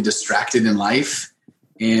overly distracted in life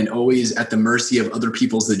and always at the mercy of other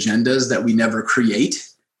people's agendas that we never create.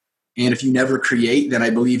 And if you never create, then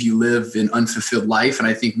I believe you live an unfulfilled life. And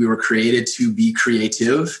I think we were created to be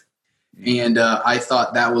creative. And I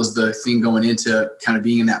thought that was the thing going into kind of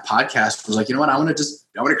being in that podcast, was like, you know what, I want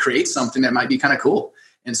to create something that might be kind of cool.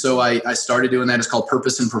 And so I started doing that. It's called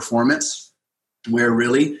Purpose and Performance, where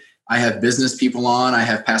really I have business people on, I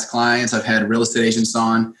have past clients, I've had real estate agents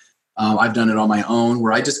on. I've done it on my own,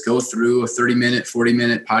 where I just go through a 30-minute,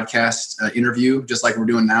 40-minute podcast interview, just like we're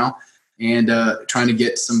doing now, and trying to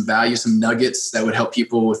get some value, some nuggets that would help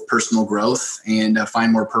people with personal growth and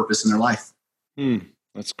find more purpose in their life.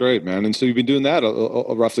 That's great, man. And so you've been doing that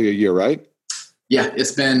roughly a year, right? Yeah,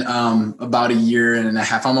 it's been about a year and a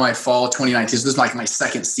half. I'm on my fall 2019. So this is like my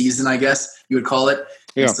second season, I guess you would call it.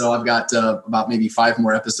 Yeah. And so I've got about maybe 5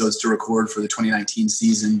 more episodes to record for the 2019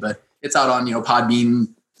 season, but it's out on, Podbean,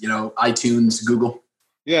 iTunes, Google.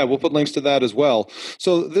 Yeah, we'll put links to that as well.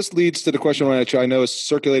 So this leads to the question which I know is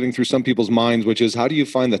circulating through some people's minds, which is, how do you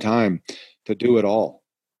find the time to do it all?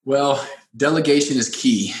 Well, delegation is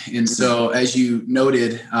key. And so as you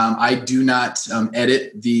noted, I do not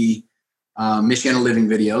edit the Michiana Living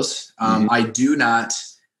videos. I do not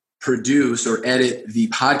produce or edit the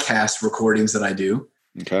podcast recordings that I do.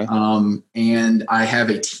 Okay. And I have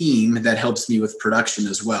a team that helps me with production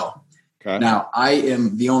as well. Okay. Now, I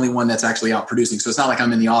am the only one that's actually out producing. So it's not like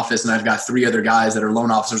I'm in the office and I've got 3 other guys that are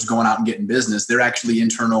loan officers going out and getting business. They're actually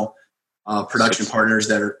internal production partners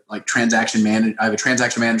that are like transaction manager. I have a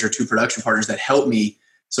transaction manager, 2 production partners that help me.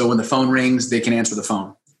 So when the phone rings, they can answer the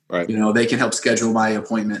phone. Right. They can help schedule my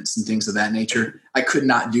appointments and things of that nature. I could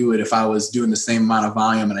not do it if I was doing the same amount of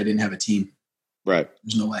volume and I didn't have a team. Right.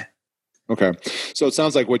 There's no way. Okay. So it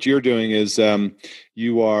sounds like what you're doing is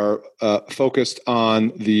you are focused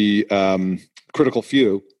on the critical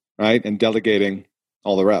few, right? And delegating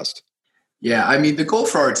all the rest. Yeah. I mean, the goal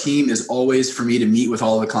for our team is always for me to meet with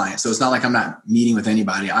all of the clients. So it's not like I'm not meeting with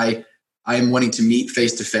anybody. I am wanting to meet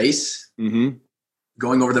face-to-face,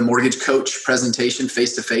 going over the mortgage coach presentation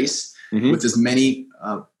face-to-face with as many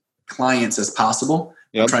clients as possible.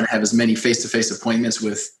 Yep. I'm trying to have as many face-to-face appointments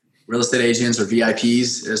with real estate agents or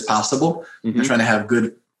VIPs as possible. I'm trying to have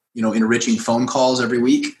good, enriching phone calls every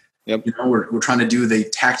week. Yep. We're trying to do the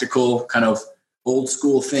tactical kind of old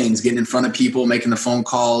school things, getting in front of people, making the phone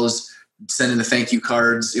calls, sending the thank you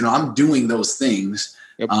cards. I'm doing those things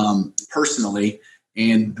personally.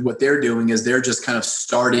 And what they're doing is they're just kind of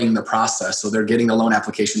starting the process. So they're getting the loan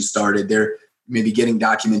application started. They're maybe getting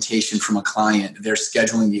documentation from a client. They're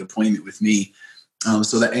scheduling the appointment with me.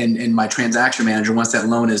 So that, and my transaction manager, once that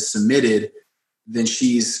loan is submitted, then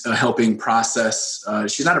she's helping process.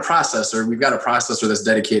 She's not a processor. We've got a processor that's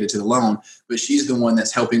dedicated to the loan, but she's the one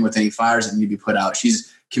that's helping with any fires that need to be put out.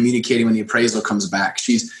 She's communicating when the appraisal comes back.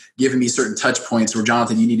 She's giving me certain touch points where,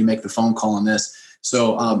 Jonathan, you need to make the phone call on this.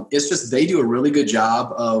 So it's just, they do a really good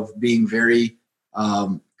job of being very,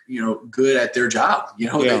 good at their job.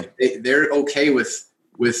 They're okay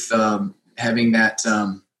with having that,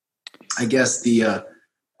 I guess the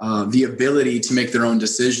ability to make their own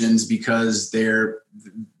decisions because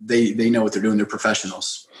they know what they're doing. They're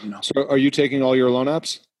professionals. So are you taking all your loan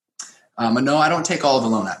apps? No, I don't take all of the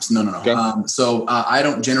loan apps. No. Okay. So I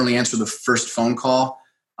don't generally answer the first phone call.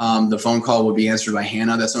 The phone call will be answered by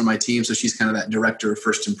Hannah. That's on my team. So she's kind of that director of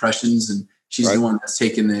first impressions, and she's the one that's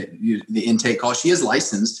taking the intake call. She is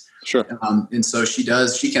licensed. Sure. And so she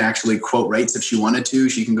can actually quote rates if she wanted to.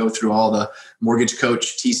 She can go through all the mortgage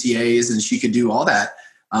coach TCAs, and she could do all that.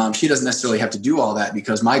 She doesn't necessarily have to do all that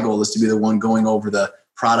because my goal is to be the one going over the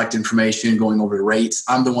product information, going over the rates.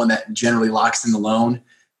 I'm the one that generally locks in the loan.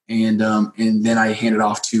 And then I hand it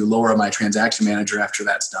off to Laura, my transaction manager, after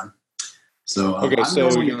that's done. So okay, so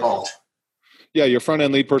involved. Yeah, your front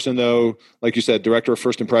end lead person, though, like you said, director of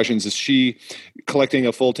first impressions, is she collecting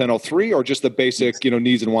a full 1003 or just the basic,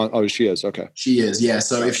 needs and wants? Oh, she is. Okay. She is. Yeah.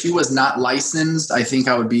 So if she was not licensed, I think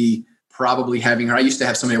I would be probably having her. I used to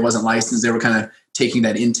have somebody that wasn't licensed. They were kind of taking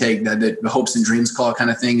that intake, the hopes and dreams call kind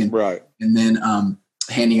of thing. And then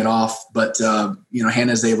handing it off. But,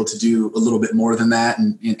 Hannah's able to do a little bit more than that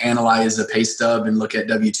and analyze a pay stub and look at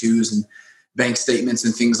W-2s and bank statements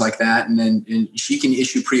and things like that. And then she can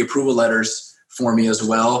issue pre-approval letters for me as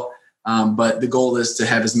well. But the goal is to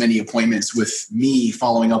have as many appointments with me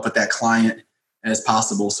following up with that client as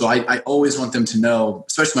possible. So I always want them to know,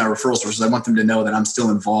 especially my referral sources, I want them to know that I'm still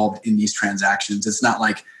involved in these transactions. It's not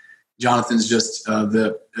like Jonathan's just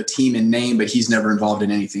a team in name, but he's never involved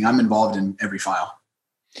in anything. I'm involved in every file.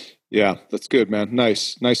 Yeah, that's good, man.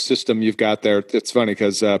 Nice system you've got there. It's funny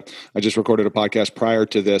because I just recorded a podcast prior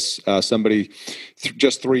to this. Somebody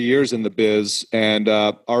just 3 years in the biz and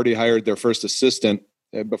already hired their first assistant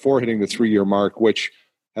before hitting the 3-year mark, which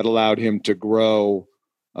had allowed him to grow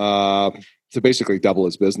to basically double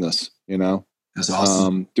his business. That's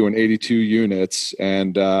awesome. Doing 82 units,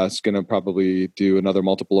 and it's going to probably do another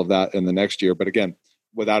multiple of that in the next year. But again,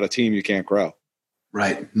 without a team, you can't grow.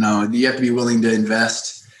 Right. No, you have to be willing to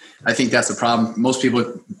invest. I think that's a problem. Most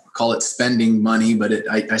people call it spending money, but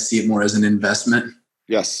I see it more as an investment.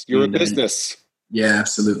 Yes, you're a business. Yeah,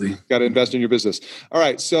 absolutely. Got to invest in your business. All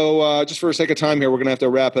right. So just for the sake of time here, we're going to have to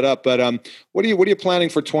wrap it up. But what are you planning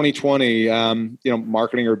for 2020?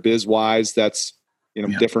 Marketing or biz wise, that's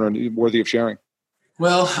different or worthy of sharing.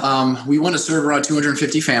 Well, we want to serve around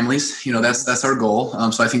 250 families. That's our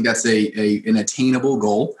goal. So I think that's an attainable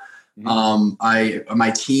goal.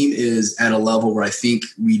 My team is at a level where I think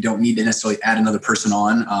we don't need to necessarily add another person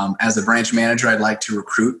on. As a branch manager, I'd like to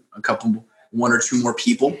recruit one or two more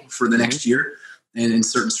people for the next year and in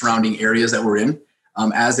certain surrounding areas that we're in.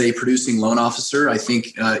 As a producing loan officer, I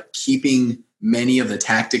think keeping many of the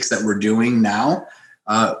tactics that we're doing now,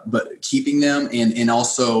 but keeping them and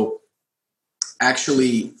also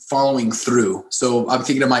actually following through. So I'm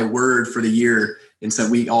thinking of my word for the year. And so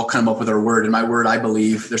we all come up with our word. And my word, I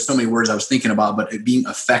believe, there's so many words I was thinking about, but being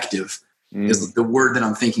effective is the word that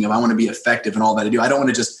I'm thinking of. I want to be effective in all that I do. I don't want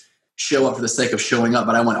to just show up for the sake of showing up,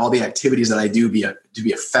 but I want all the activities that I do to be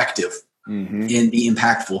effective and be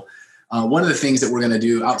impactful. One of the things that we're going to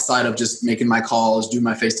do outside of just making my calls, doing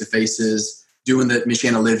my face-to-faces, doing the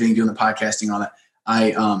Michiana Living, doing the podcasting and all that,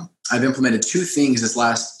 I've implemented 2 things this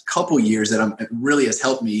last couple years that really has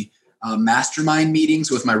helped me. Mastermind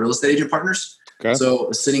meetings with my real estate agent partners. Okay.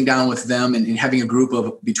 So sitting down with them and having a group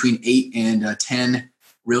of between 8 and 10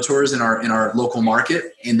 realtors in our local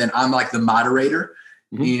market. And then I'm like the moderator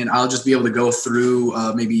and I'll just be able to go through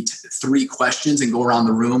maybe 3 questions and go around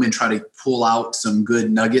the room and try to pull out some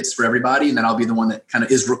good nuggets for everybody. And then I'll be the one that kind of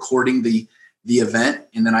is recording the event.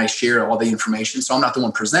 And then I share all the information. So I'm not the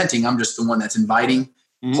one presenting. I'm just the one that's inviting,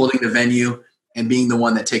 holding the venue and being the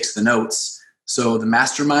one that takes the notes. So the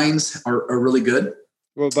masterminds are really good.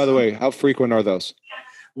 Well, by the way, how frequent are those?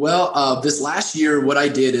 Well, this last year, what I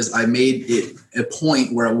did is I made it a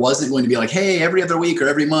point where it wasn't going to be like, hey, every other week or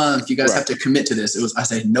every month, you guys have to commit to this. I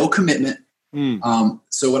said, no commitment.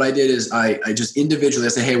 So what I did is I just individually, I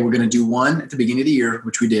said, hey, we're going to do one at the beginning of the year,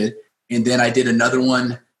 which we did. And then I did another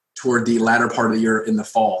one toward the latter part of the year in the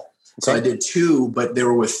fall. Okay. So I did 2, but they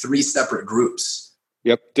were with 3 separate groups.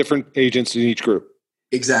 Yep. Different agents in each group.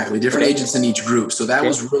 Exactly. Different agents in each group. So that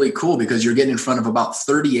was really cool because you're getting in front of about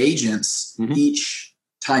 30 agents each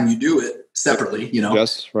time you do it separately,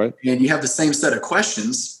 Yes, right. And you have the same set of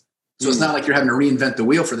questions. So it's not like you're having to reinvent the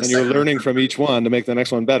wheel for the second. And you're learning from each one to make the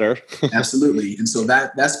next one better. Absolutely. And so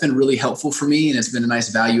that's been really helpful for me. And it's been a nice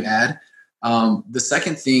value add. The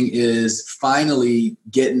second thing is finally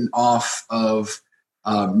getting off of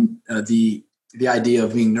the idea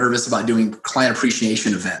of being nervous about doing client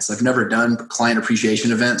appreciation events. I've never done client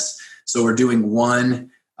appreciation events. So we're doing one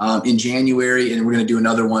in January, and we're going to do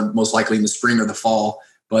another one most likely in the spring or the fall.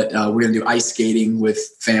 But we're going to do ice skating with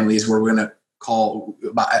families where we're going to call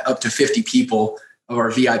about up to 50 people of our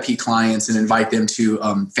VIP clients and invite them to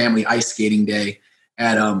family ice skating day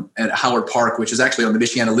at Howard Park, which is actually on the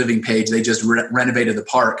Michiana Living page. They just renovated the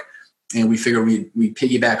park, and we figure we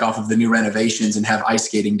piggyback off of the new renovations and have ice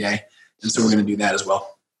skating day. And so we're going to do that as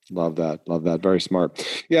well. Love that. Love that. Very smart.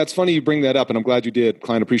 Yeah, it's funny you bring that up, and I'm glad you did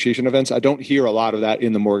client appreciation events. I don't hear a lot of that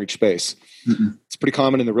in the mortgage space. Mm-mm. It's pretty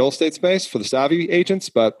common in the real estate space for the savvy agents,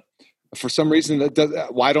 but for some reason,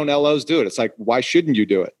 why don't LOs do it? It's like, why shouldn't you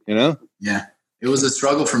do it? You know? Yeah, it was a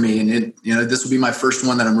struggle for me, and this will be my first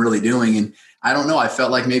one that I'm really doing. And I don't know, I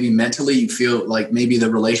felt like maybe mentally you feel like maybe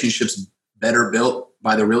the relationship's better built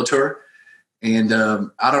by the realtor. And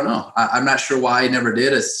I don't know. I'm not sure why I never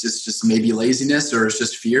did. It's just maybe laziness or it's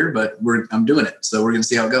just fear, but I'm doing it. So we're going to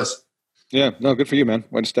see how it goes. Yeah, no, good for you, man.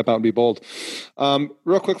 Way to step out and be bold.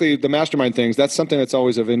 Real quickly, the mastermind things, that's something that's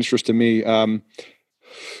always of interest to me. Have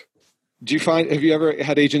you ever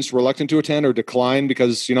had agents reluctant to attend or decline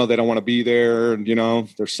because, they don't want to be there? And,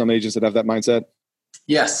 there's some agents that have that mindset.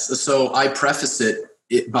 Yes. So I preface it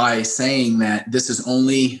by saying that this is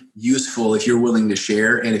only useful if you're willing to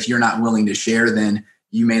share. And if you're not willing to share, then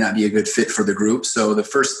you may not be a good fit for the group. So the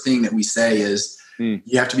first thing that we say is you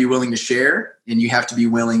have to be willing to share, and you have to be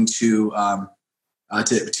willing to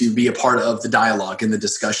be a part of the dialogue and the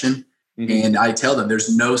discussion. Mm-hmm. And I tell them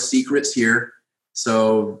there's no secrets here.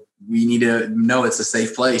 So we need to know it's a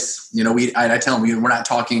safe place. I tell them we're not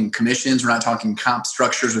talking commissions. We're not talking comp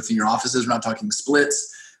structures within your offices. We're not talking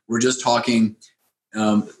splits. We're just talking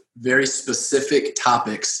very specific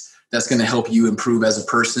topics that's going to help you improve as a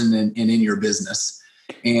person and in your business.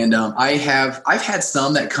 And I've had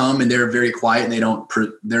some that come and they're very quiet and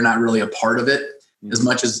they're not really a part of it as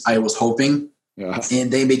much as I was hoping. Yeah.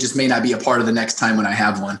 And they may not be a part of the next time when I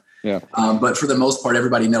have one. Yeah. But for the most part,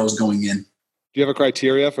 everybody knows going in. Do you have a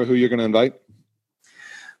criteria for who you're going to invite?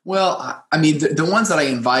 Well, I mean, the ones that I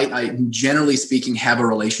invite, I generally speaking have a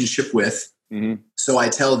relationship with. Mm-hmm. So I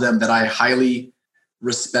tell them that I highly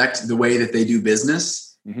respect the way that they do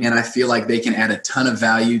business. Mm-hmm. And I feel like they can add a ton of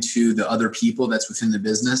value to the other people that's within the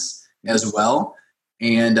business as well.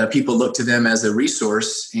 And people look to them as a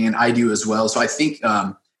resource, and I do as well. So I think,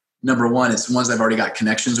 number one, it's ones I've already got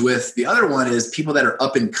connections with. The other one is people that are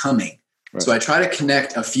up and coming. Right. So I try to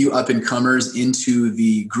connect a few up and comers into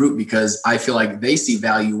the group because I feel like they see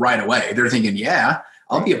value right away. They're thinking, yeah,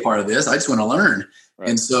 I'll be a part of this. I just want to learn. Right.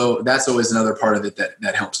 And so that's always another part of it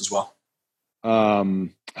that helps as well.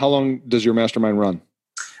 How long does your mastermind run?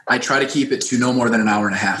 I try to keep it to no more than an hour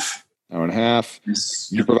and a half. Hour and a half. Yes.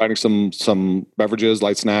 You're providing some beverages,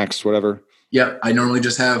 light snacks, whatever. Yep. I normally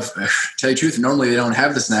just have, tell you the truth, normally they don't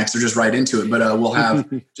have the snacks. They're just right into it. But we'll have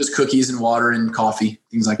just cookies and water and coffee,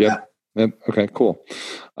 things like that. Yep. Okay, cool.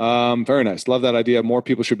 Very nice. Love that idea. More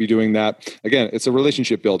people should be doing that. Again, it's a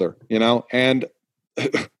relationship builder, and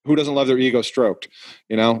who doesn't love their ego stroked,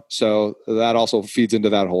 So that also feeds into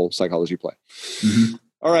that whole psychology play. Mm-hmm.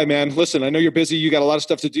 All right, man. Listen, I know you're busy. You got a lot of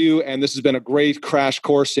stuff to do, and this has been a great crash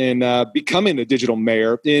course in becoming a digital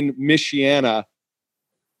mayor in Michiana.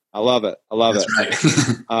 I love it. That's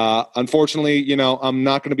right. Unfortunately, I'm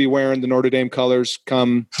not going to be wearing the Notre Dame colors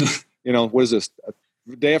come, what is this?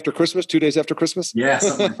 Day after Christmas, 2 days after Christmas? Yeah,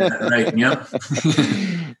 something like that. Right.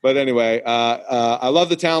 Yep. But anyway, I love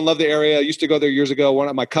the town, love the area. I used to go there years ago. One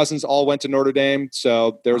of my cousins all went to Notre Dame.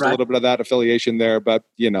 So there was a little bit of that affiliation there. But,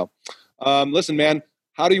 listen, man,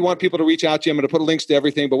 how do you want people to reach out to you? I'm going to put links to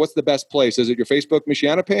everything, but what's the best place? Is it your Facebook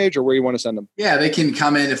Michiana page or where you want to send them? Yeah, they can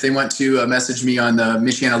comment if they want to message me on the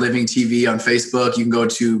Michiana Living TV on Facebook. You can go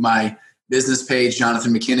to my business page,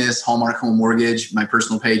 Jonathan McInnes, Hallmark Home Mortgage. My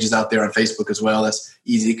personal page is out there on Facebook as well. That's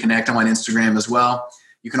easy to connect. I'm on Instagram as well.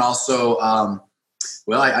 You can also,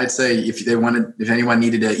 I'd say if anyone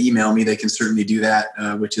needed to email me, they can certainly do that,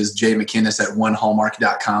 which is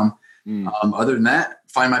jmckinnis@onehallmark.com. Other than that,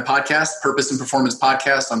 find my podcast, Purpose and Performance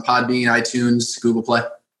Podcast, on Podbean, iTunes, Google Play.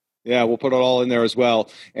 Yeah, we'll put it all in there as well.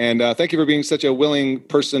 And thank you for being such a willing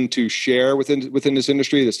person to share within this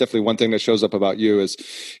industry. That's definitely one thing that shows up about you is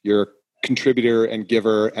you're contributor and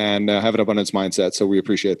giver and have an abundance mindset. So we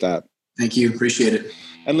appreciate that. Thank you. Appreciate it.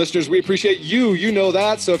 And listeners, we appreciate you. You know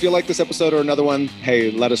that. So if you like this episode or another one,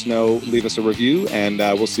 hey, let us know. Leave us a review and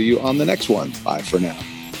we'll see you on the next one. Bye for now.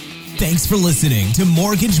 Thanks for listening to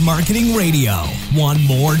Mortgage Marketing Radio. Want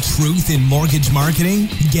more truth in mortgage marketing?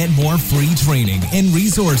 Get more free training and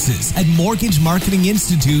resources at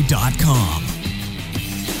mortgagemarketinginstitute.com.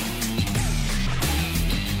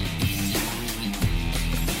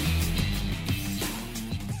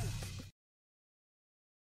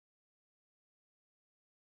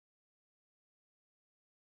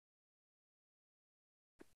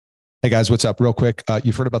 Hey guys, what's up? Real quick,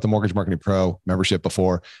 you've heard about the Mortgage Marketing Pro membership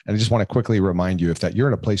before, and I just want to quickly remind you, if that you're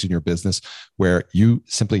in a place in your business where you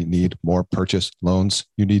simply need more purchase loans,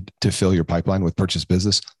 you need to fill your pipeline with purchase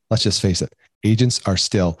business. Let's just face it, agents are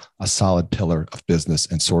still a solid pillar of business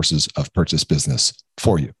and sources of purchase business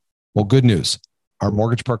for you. Well, good news. Our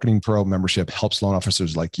Mortgage Marketing Pro membership helps loan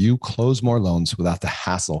officers like you close more loans without the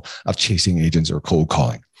hassle of chasing agents or cold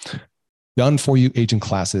calling. Done for you agent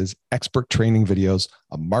classes, expert training videos,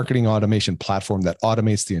 a marketing automation platform that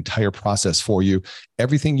automates the entire process for you,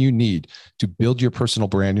 everything you need to build your personal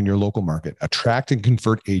brand in your local market, attract and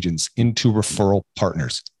convert agents into referral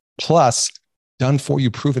partners. Plus, done for you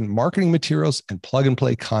proven marketing materials and plug and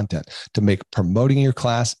play content to make promoting your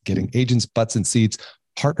class, getting agents butts in seats,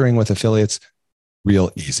 partnering with affiliates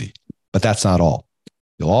real easy. But that's not all.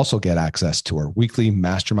 You'll also get access to our weekly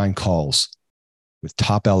mastermind calls with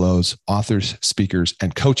top LOs, authors, speakers,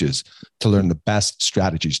 and coaches to learn the best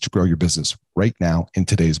strategies to grow your business right now in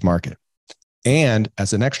today's market. And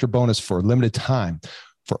as an extra bonus for a limited time,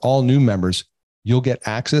 for all new members, you'll get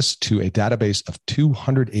access to a database of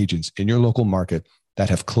 200 agents in your local market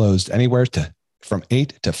that have closed anywhere from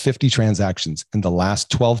 8 to 50 transactions in the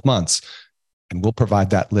last 12 months. And we'll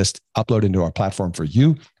provide that list uploaded into our platform for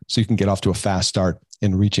you so you can get off to a fast start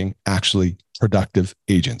in reaching actually productive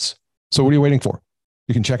agents. So what are you waiting for?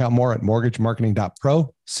 You can check out more at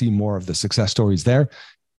mortgagemarketing.pro, see more of the success stories there.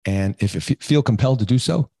 And if you feel compelled to do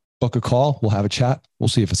so, book a call. We'll have a chat. We'll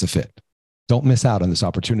see if it's a fit. Don't miss out on this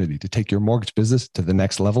opportunity to take your mortgage business to the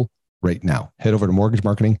next level right now. Head over to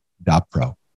mortgagemarketing.pro.